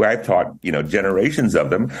course, who I've taught, generations of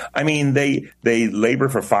them, I mean, they labor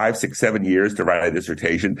for 5, 6, 7 years to write a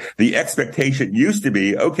dissertation. The expectation used to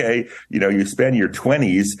be, okay, you spend your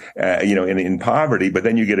 20s, in poverty, but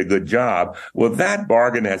then you get a good job. Well, that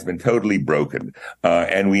bargain has been totally broken.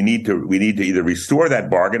 And we need to either restore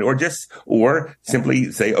that bargain or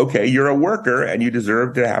simply say, okay, you're a worker and you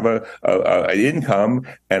deserve to have an income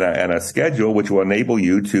and a schedule which will enable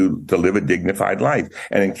you to live a dignified life.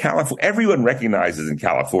 And in California, everyone recognizes in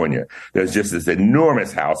California, there's just this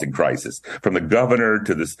enormous housing crisis, from the governor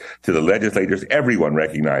to the legislators. Everyone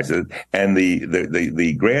recognizes it. And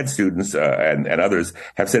the grad students and others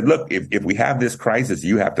have said, look, if we have this crisis,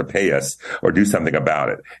 you have to pay us or do something about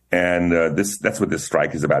it. And that's what this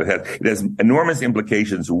strike is about. It has enormous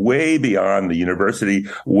implications way beyond the university,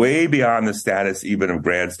 way beyond the status even of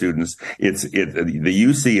grad students. The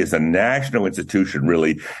UC is a national institution,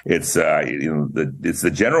 really. It's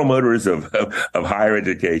the General Motors of higher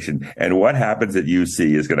education, and what happens at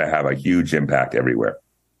UC is going to have a huge impact everywhere.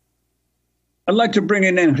 I'd like to bring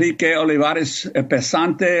in Enrique Olivares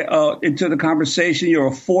Pesante into the conversation. You're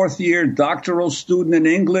a 4th-year doctoral student in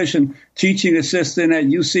English and teaching assistant at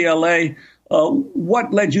UCLA.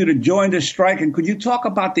 What led you to join the strike, and could you talk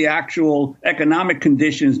about the actual economic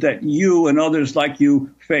conditions that you and others like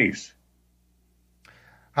you face?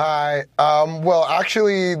 Hi. Well,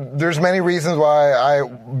 actually, there's many reasons why I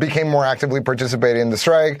became more actively participating in the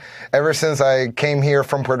strike. Ever since I came here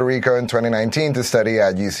from Puerto Rico in 2019 to study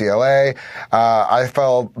at UCLA, I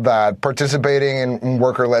felt that participating in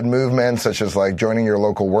worker-led movements, such as like joining your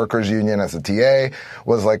local workers union as a TA,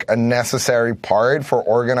 was like a necessary part for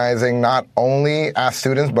organizing not only as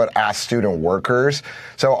students, but as student workers.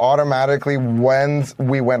 So automatically, when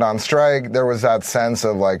we went on strike, there was that sense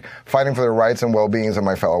of like fighting for the rights and well-beings of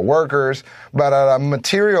my fellow workers. But at a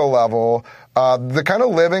material level, the kind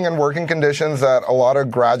of living and working conditions that a lot of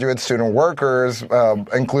graduate student workers,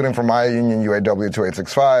 including from my union, UAW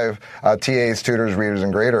 2865, TAs, tutors, readers,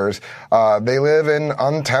 and graders, they live in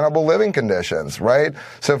untenable living conditions, right?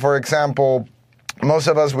 So, for example, most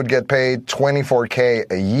of us would get paid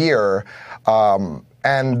 $24K a year,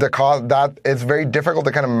 and the cost that it's very difficult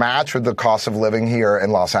to kind of match with the cost of living here in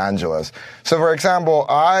Los Angeles. So, for example,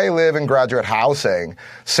 I live in graduate housing,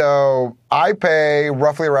 so I pay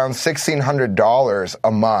roughly around $1,600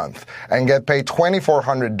 a month and get paid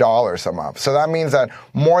 $2,400 a month. So that means that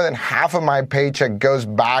more than half of my paycheck goes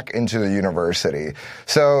back into the university.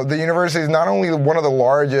 So the university is not only one of the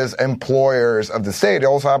largest employers of the state, it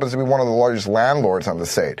also happens to be one of the largest landlords on the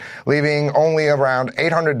state, leaving only around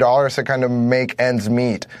 $800 to kind of make ends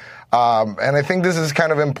meet. And I think this is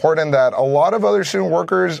kind of important that a lot of other student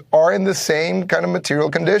workers are in the same kind of material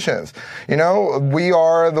conditions. You know, we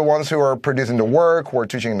are the ones who are producing the work, who are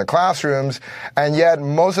teaching in the classrooms, and yet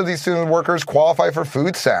most of these student workers qualify for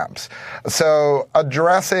food stamps. So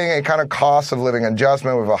addressing a kind of cost of living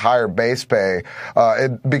adjustment with a higher base pay,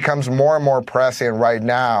 it becomes more and more pressing right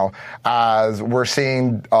now as we're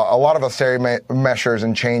seeing a lot of austerity measures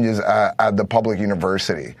and changes at the public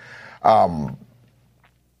university.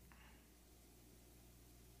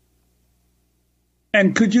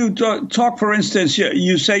 And could you talk, for instance,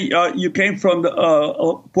 you say you came from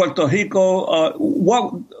Puerto Rico.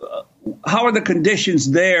 How are the conditions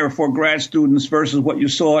there for grad students versus what you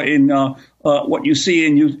saw in what you see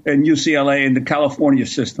in UCLA in the California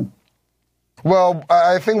system? Well,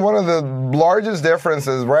 I think one of the largest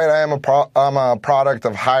differences, right? I'm a product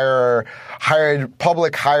of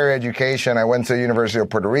public higher education. I went to the University of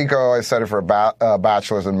Puerto Rico. I studied for a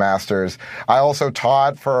bachelor's and master's. I also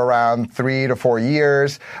taught for around 3 to 4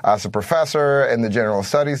 years as a professor in the general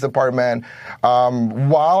studies department.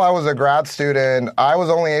 While I was a grad student, I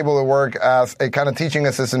was only able to work as a kind of teaching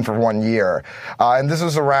assistant for 1 year. And this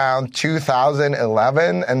was around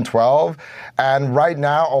 2011 and 12. And right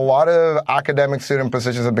now, a lot of academic student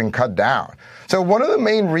positions have been cut down. So one of the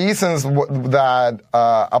main reasons that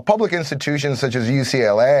a public institution such as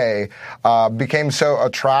UCLA became so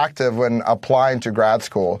attractive when applying to grad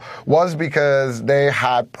school was because they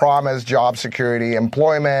had promised job security,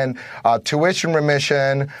 employment, tuition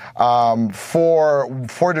remission for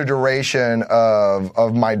the duration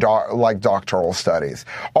of my doctoral studies.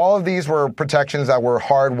 All of these were protections that were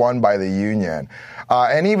hard won by the union.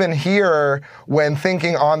 And even here, when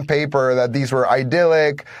thinking on paper that these were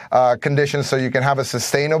idyllic conditions so you can have a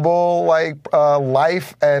sustainable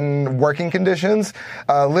life and working conditions,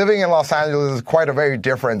 living in Los Angeles is quite a very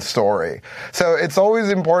different story. So it's always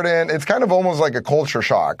important. It's kind of almost like a culture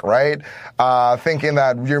shock, right? Thinking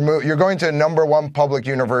that you're going to a #1 public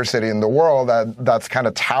university in the world that's kind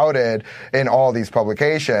of touted in all these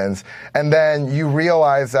publications, and then you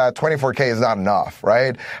realize that $24K is not enough,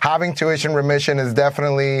 right? Having tuition remission is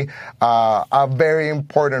definitely a very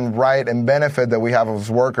important right and benefit that we have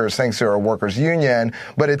as workers thanks to our workers union,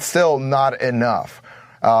 but it's still not enough.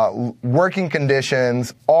 Working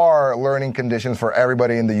conditions are learning conditions for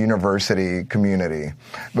everybody in the university community.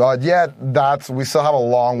 But yet we still have a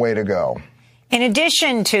long way to go. In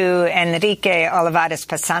addition to Enrique Olivares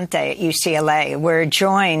Pasante at UCLA, we're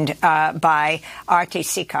joined by Arti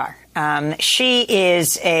Sikar. She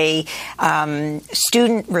is a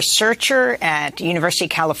student researcher at University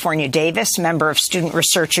of California, Davis, member of Student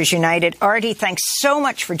Researchers United. Arti, thanks so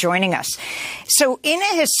much for joining us. So in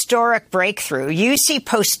a historic breakthrough, UC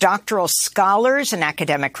postdoctoral scholars and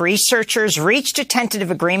academic researchers reached a tentative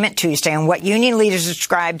agreement Tuesday on what union leaders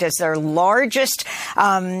described as their largest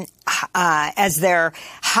as their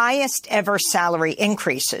highest ever salary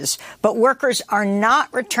increases. But workers are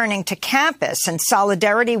not returning to campus in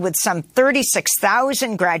solidarity with some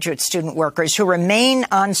 36,000 graduate student workers who remain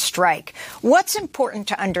on strike. What's important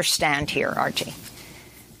to understand here, Arti?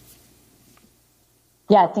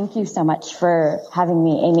 Yeah, thank you so much for having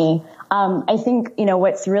me, Amy. I think,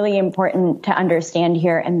 what's really important to understand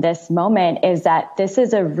here in this moment is that this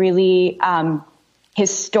is a really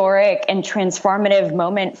historic and transformative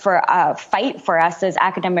moment for a fight for us as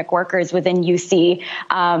academic workers within UC.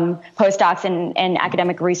 Postdocs and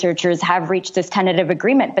academic researchers have reached this tentative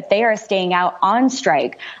agreement, but they are staying out on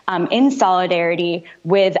strike in solidarity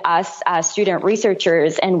with us student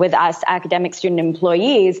researchers and with us academic student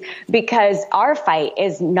employees, because our fight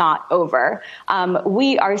is not over.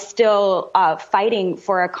 We are still fighting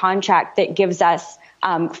for a contract that gives us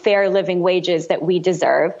fair living wages that we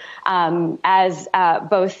deserve. As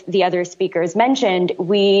both the other speakers mentioned,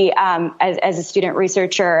 we, as a student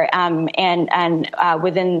researcher and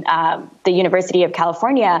within the University of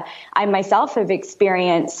California, I myself have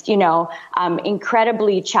experienced,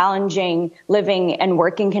 incredibly challenging living and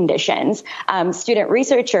working conditions. Student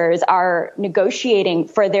researchers are negotiating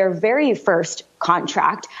for their very first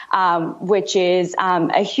contract, which is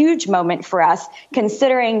a huge moment for us,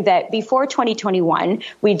 considering that before 2021,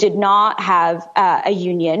 we did not have a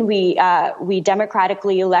union. We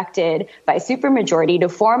democratically elected by supermajority to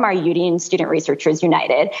form our union, Student Researchers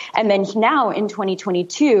United. And then now in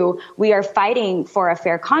 2022, we are fighting for a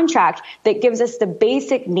fair contract that gives us the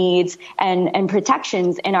basic needs and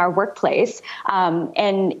protections in our workplace.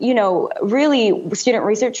 Really, student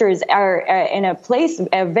researchers are in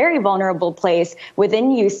a very vulnerable place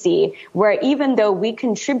within UC, where even though we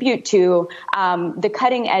contribute to the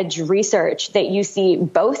cutting edge research that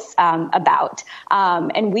UC boasts about,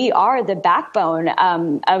 and we are the backbone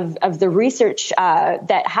of the research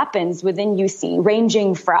that happens within UC,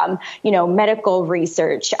 ranging from medical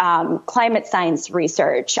research, climate science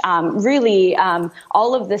research, really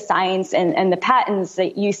all of the science and the patents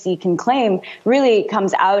that UC can claim really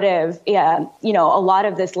comes out of a lot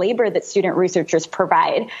of this labor that student researchers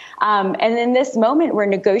provide. And in this moment, we're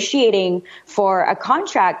negotiating for a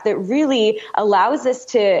contract that really allows us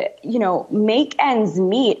to, make ends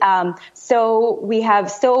meet. So we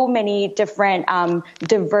have so many different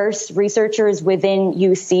diverse researchers within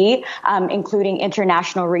UC, including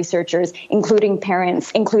international researchers, including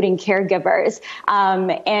parents, including caregivers.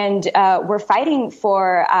 And we're fighting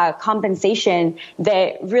for compensation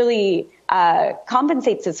that really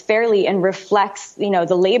compensates us fairly and reflects,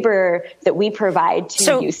 the labor that we provide to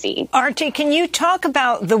UC. Arti, can you talk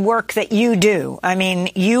about the work that you do? I mean,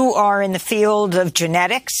 you are in the field of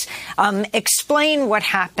genetics. Explain what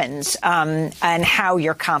happens and how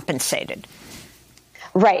you're compensated.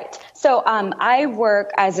 Right. So I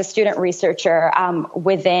work as a student researcher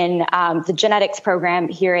within the genetics program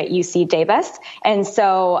here at UC Davis. And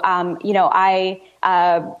so, I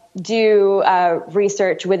do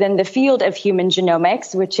research within the field of human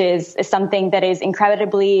genomics, which is something that is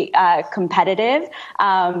incredibly competitive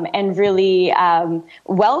and really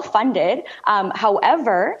well funded.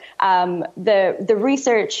 However, the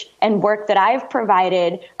research and work that I've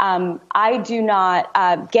provided, I do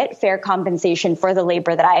not get fair compensation for the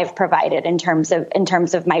labor that I have provided in terms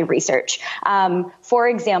of my research. For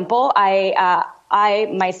example, I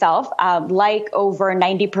myself, like over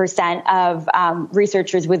 90% of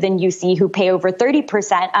of within UC who pay over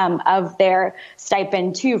 30% of their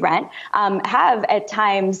stipend to rent, have at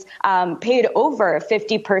times paid over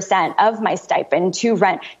 50% of my stipend to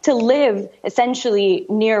rent to live essentially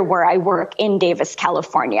near where I work in Davis,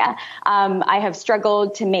 California. I have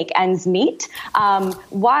struggled to make ends meet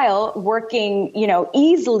while working,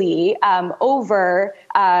 easily over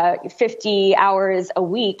 50 hours a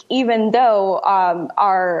week, even though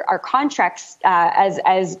our contracts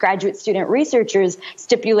as graduate student researchers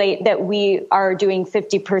stipulate that we are doing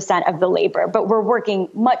 50% of the labor, but we're working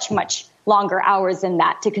much, much longer hours than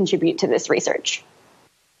that to contribute to this research.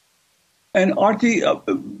 And Arti,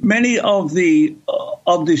 many of the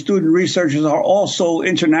student researchers are also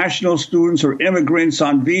international students or immigrants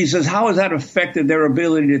on visas. How has that affected their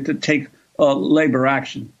ability to take labor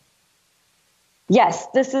action? Yes,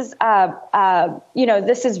 this is,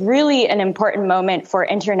 this is really an important moment for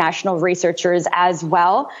international researchers as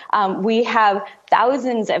well. We have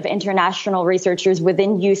thousands of international researchers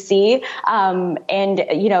within UC,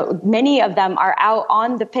 and many of them are out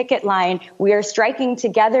on the picket line. We are striking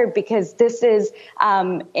together because this is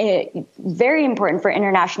very important for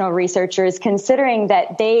international researchers, considering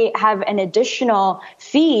that they have an additional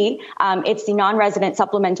fee. It's the non-resident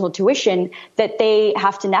supplemental tuition that they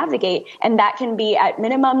have to navigate, and that can be at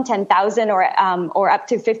minimum $10,000 or up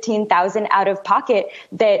to $15,000 out of pocket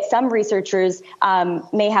that some researchers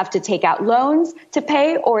may have to take out loans to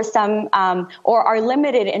pay, or some or are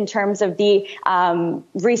limited in terms of the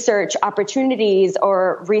research opportunities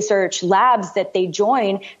or research labs that they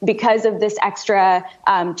join because of this extra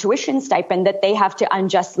tuition stipend that they have to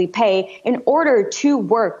unjustly pay in order to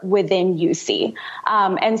work within UC.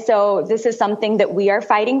 And so this is something that we are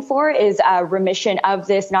fighting for, is a remission of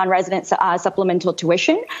this non-resident supplemental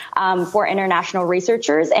tuition for international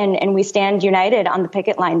researchers. And we stand united on the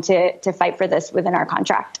picket line to fight for this within our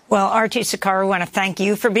contract. Well, Arti Sakkar, I want to thank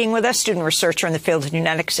you for being with us, student researcher in the field of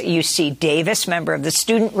genetics at UC Davis, member of the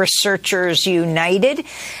Student Researchers United.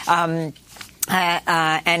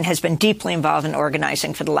 And has been deeply involved in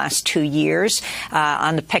organizing for the last 2 years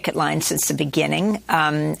on the picket line since the beginning.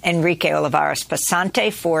 Enrique Olivares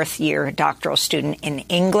Pasante, fourth-year doctoral student in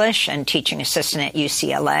English and teaching assistant at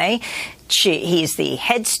UCLA. He's the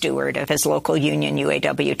head steward of his local union,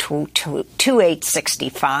 UAW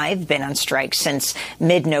 2865, been on strike since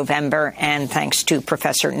mid-November, and thanks to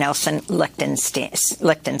Professor Nelson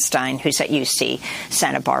Lichtenstein, who's at UC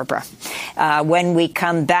Santa Barbara. When we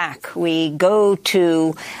come back, we go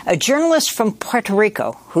to a journalist from Puerto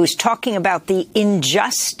Rico who's talking about the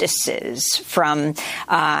injustices from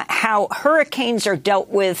how hurricanes are dealt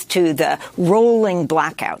with to the rolling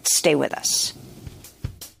blackouts. Stay with us.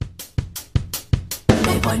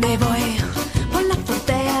 Me voy por la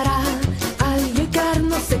frontera, al llegar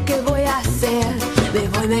no sé qué voy a hacer. Me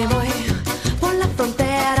voy por la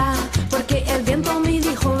frontera, porque el viento me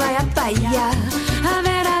dijo vaya para allá. A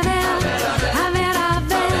ver,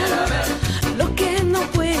 lo que no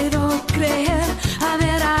puedo creer. A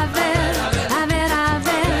ver,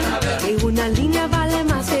 que una línea vale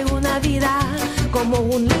más que una vida, como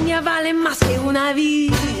una línea vale más que una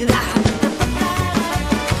vida.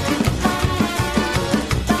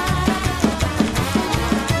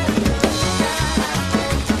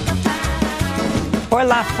 Por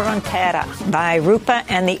la Frontera by Rupa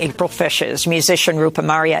and the April Fishes. Musician Rupa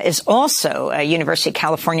Maria is also a University of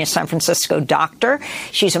California, San Francisco doctor.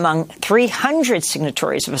 She's among 300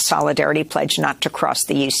 signatories of a solidarity pledge not to cross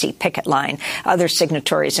the UC picket line. Other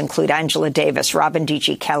signatories include Angela Davis, Robin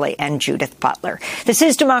D.G. Kelly, and Judith Butler. This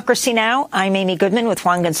is Democracy Now! I'm Amy Goodman with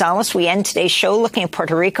Juan Gonzalez. We end today's show looking at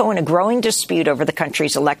Puerto Rico and a growing dispute over the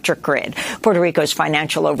country's electric grid. Puerto Rico's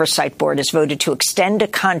Financial Oversight Board has voted to extend a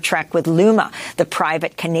contract with LUMA, the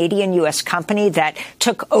private Canadian-U.S. company that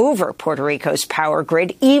took over Puerto Rico's power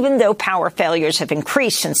grid, even though power failures have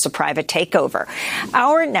increased since the private takeover.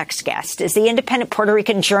 Our next guest is the independent Puerto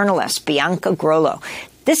Rican journalist, Bianca Grollo.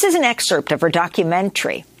 This is an excerpt of her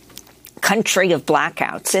documentary, Country of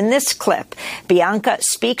Blackouts. In this clip, Bianca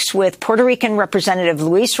speaks with Puerto Rican Representative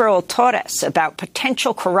Luis Raul Torres about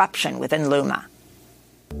potential corruption within LUMA.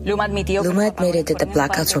 LUMA admitted that the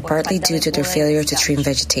blackouts were partly due to their failure to trim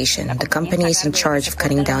vegetation. The company is in charge of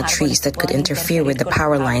cutting down trees that could interfere with the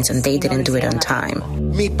power lines, and they didn't do it on time.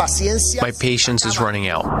 My patience is running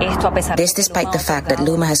out. This despite the fact that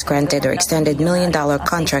LUMA has granted or extended $1 million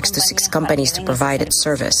contracts to 6 companies to provide its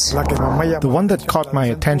service. The one that caught my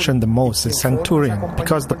attention the most is Centurion,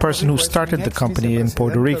 because the person who started the company in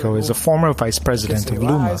Puerto Rico is a former vice president of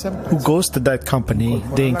LUMA, who goes to that company,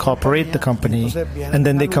 they incorporate the company, and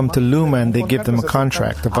then they come to LUMA and they give them a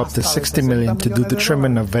contract of up to $60 million to do the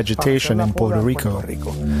trimming of vegetation in Puerto Rico.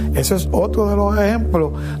 This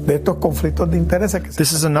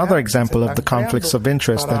is another example of the conflicts of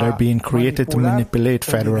interest that are being created to manipulate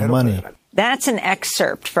federal money. That's an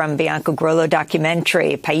excerpt from Bianca Grollo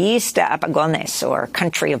documentary, País de Apagones, or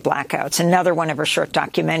Country of Blackouts. Another one of her short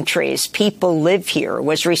documentaries, People Live Here,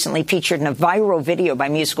 was recently featured in a viral video by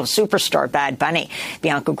musical superstar Bad Bunny.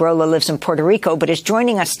 Bianca Grollo lives in Puerto Rico, but is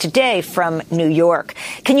joining us today from New York.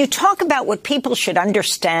 Can you talk about what people should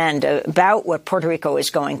understand about what Puerto Rico is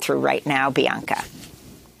going through right now, Bianca?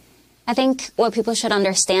 I think what people should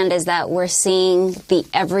understand is that we're seeing the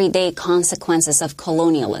everyday consequences of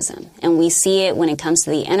colonialism. And we see it when it comes to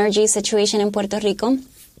the energy situation in Puerto Rico.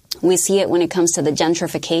 We see it when it comes to the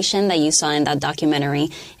gentrification that you saw in that documentary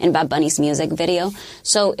in Bad Bunny's music video.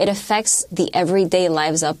 So it affects the everyday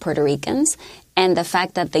lives of Puerto Ricans. And the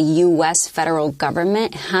fact that the U.S. federal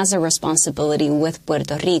government has a responsibility with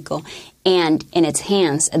Puerto Rico and in its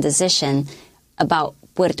hands a decision about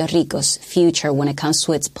Puerto Rico's future when it comes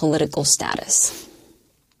to its political status.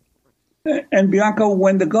 And Bianca,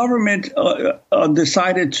 when the government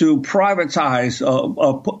decided to privatize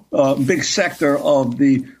a big sector of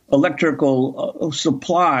the electrical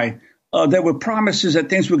supply, there were promises that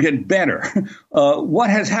things would get better. What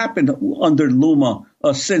has happened under LUMA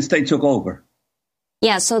since they took over?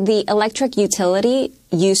 Yeah, so the electric utility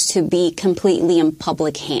used to be completely in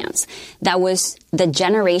public hands. That was the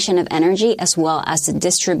generation of energy as well as the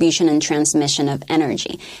distribution and transmission of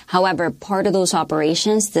energy. However, part of those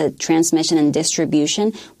operations, the transmission and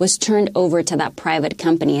distribution, was turned over to that private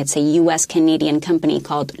company. It's a U.S.-Canadian company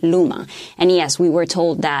called LUMA. And yes, we were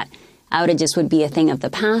told that outages would be a thing of the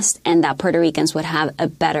past and that Puerto Ricans would have a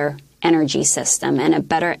better energy system and a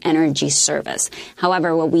better energy service.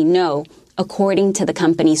 However, what we know, according to the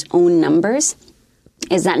company's own numbers,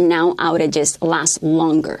 is that now outages last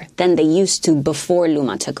longer than they used to before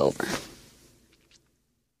LUMA took over.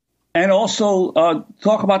 And also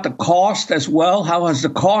talk about the cost as well. How has the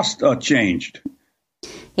cost changed?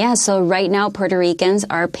 Yeah, so right now Puerto Ricans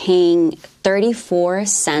are paying 34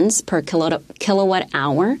 cents per kilowatt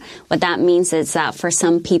hour. What that means is that for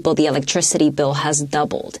some people, the electricity bill has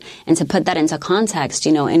doubled. And to put that into context,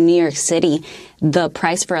 in New York City, the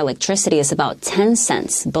price for electricity is about 10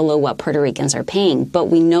 cents below what Puerto Ricans are paying. But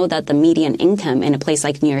we know that the median income in a place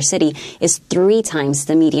like New York City is 3 times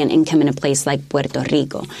the median income in a place like Puerto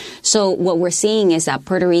Rico. So what we're seeing is that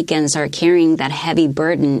Puerto Ricans are carrying that heavy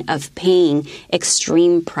burden of paying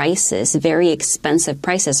extreme prices, very expensive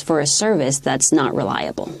prices for a service that's not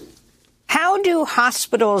reliable. How do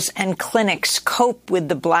hospitals and clinics cope with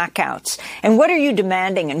the blackouts? And what are you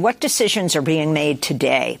demanding and what decisions are being made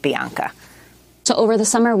today, Bianca? So over the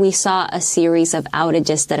summer, we saw a series of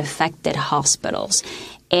outages that affected hospitals.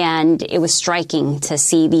 And it was striking to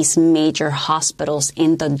see these major hospitals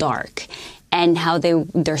in the dark and how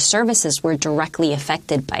their services were directly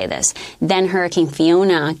affected by this. Then Hurricane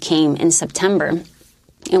Fiona came in September.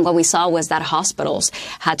 And what we saw was that hospitals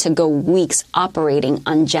had to go weeks operating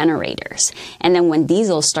on generators. And then when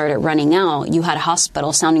diesel started running out, you had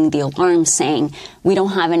hospitals sounding the alarm saying, we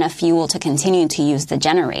don't have enough fuel to continue to use the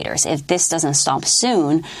generators. If this doesn't stop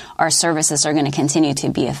soon, our services are going to continue to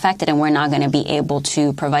be affected and we're not going to be able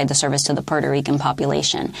to provide the service to the Puerto Rican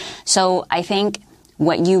population. So I think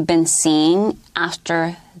what you've been seeing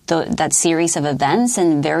after that series of events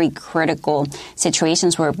and very critical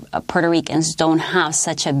situations where Puerto Ricans don't have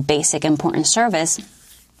such a basic important service,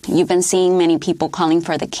 you've been seeing many people calling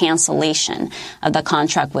for the cancellation of the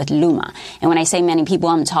contract with LUMA. And when I say many people,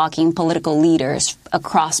 I'm talking political leaders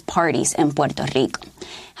across parties in Puerto Rico.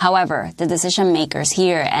 However, the decision makers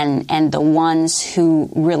here and the ones who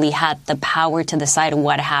really had the power to decide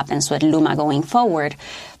what happens with LUMA going forward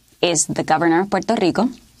is the governor of Puerto Rico,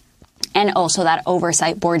 and also that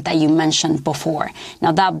oversight board that you mentioned before.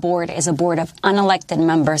 Now, that board is a board of unelected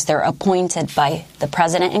members. They're appointed by the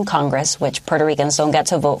president and Congress, which Puerto Ricans don't get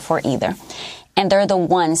to vote for either. And they're the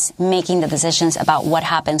ones making the decisions about what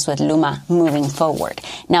happens with LUMA moving forward.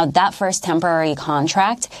 Now, that first temporary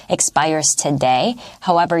contract expires today.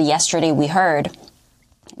 However, yesterday we heard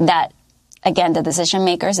that, again, the decision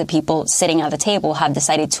makers, the people sitting at the table, have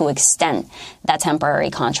decided to extend that temporary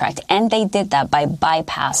contract. And they did that by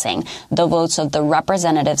bypassing the votes of the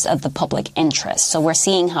representatives of the public interest. So we're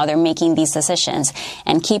seeing how they're making these decisions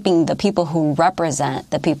and keeping the people who represent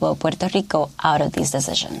the people of Puerto Rico out of these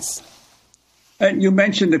decisions. And you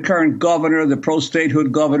mentioned the current governor, the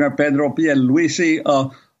pro-statehood governor, Pedro Pierluisi.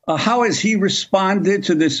 How has he responded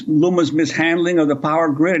to this LUMA's mishandling of the power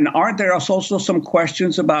grid? And aren't there also some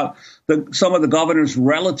questions about some of the governor's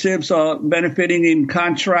relatives benefiting in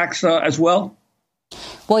contracts as well?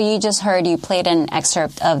 Well, you played an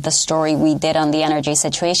excerpt of the story we did on the energy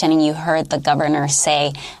situation, and you heard the governor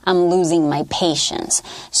say, I'm losing my patience.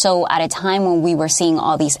 So at a time when we were seeing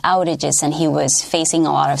all these outages and he was facing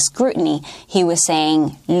a lot of scrutiny, he was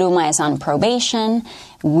saying LUMA is on probation.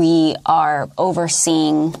 We are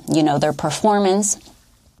overseeing, their performance,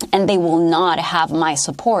 and they will not have my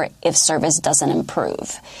support if service doesn't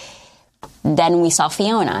improve. Then we saw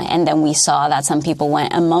Fiona, and then we saw that some people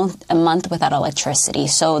went a month without electricity.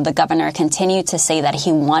 So the governor continued to say that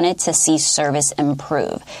he wanted to see service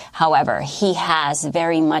improve. However, he has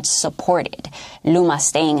very much supported LUMA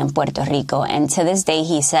staying in Puerto Rico, and to this day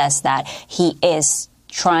he says that he is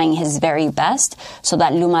trying his very best so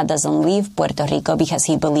that LUMA doesn't leave Puerto Rico, because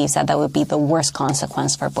he believes that would be the worst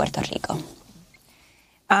consequence for Puerto Rico.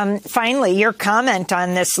 Finally, your comment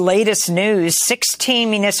on this latest news: 16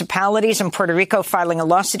 municipalities in Puerto Rico filing a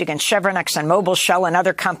lawsuit against Chevron, ExxonMobil, Shell, and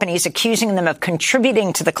other companies, accusing them of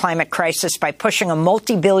contributing to the climate crisis by pushing a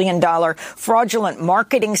multi-billion-dollar fraudulent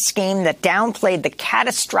marketing scheme that downplayed the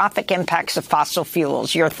catastrophic impacts of fossil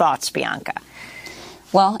fuels. Your thoughts, Bianca?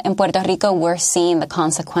 Well, in Puerto Rico, we're seeing the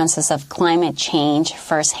consequences of climate change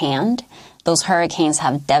firsthand. Those hurricanes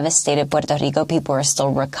have devastated Puerto Rico. People are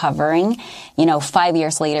still recovering. 5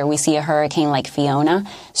 years later, we see a hurricane like Fiona.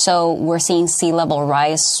 So we're seeing sea level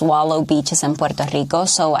rise swallow beaches in Puerto Rico.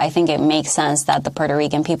 So I think it makes sense that the Puerto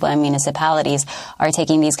Rican people and municipalities are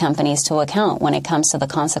taking these companies to account when it comes to the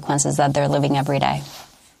consequences that they're living every day.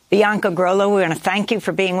 Bianca Grollo, we want to thank you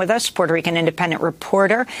for being with us, Puerto Rican independent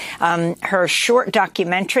reporter. Her short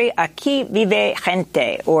documentary, Aquí Vive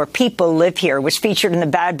Gente, or People Live Here, was featured in the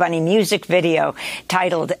Bad Bunny music video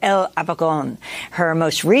titled El Apagón. Her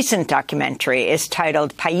most recent documentary is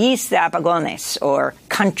titled País de Apagones, or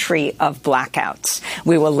Country of Blackouts.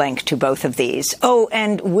 We will link to both of these. Oh,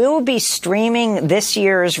 and we'll be streaming this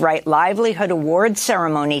year's Right Livelihood Awards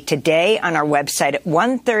ceremony today on our website at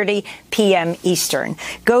 1:30 p.m. Eastern.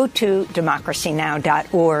 Go to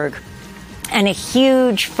democracynow.org. And a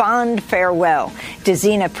huge fond farewell to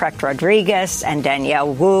Zina Precht-Rodriguez and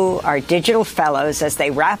Danielle Wu, our digital fellows, as they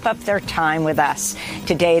wrap up their time with us.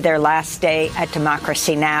 Today, their last day at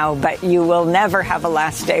Democracy Now!, but you will never have a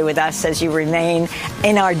last day with us as you remain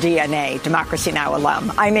in our DNA, Democracy Now!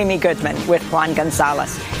 Alum. I'm Amy Goodman with Juan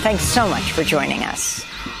Gonzalez. Thanks so much for joining us.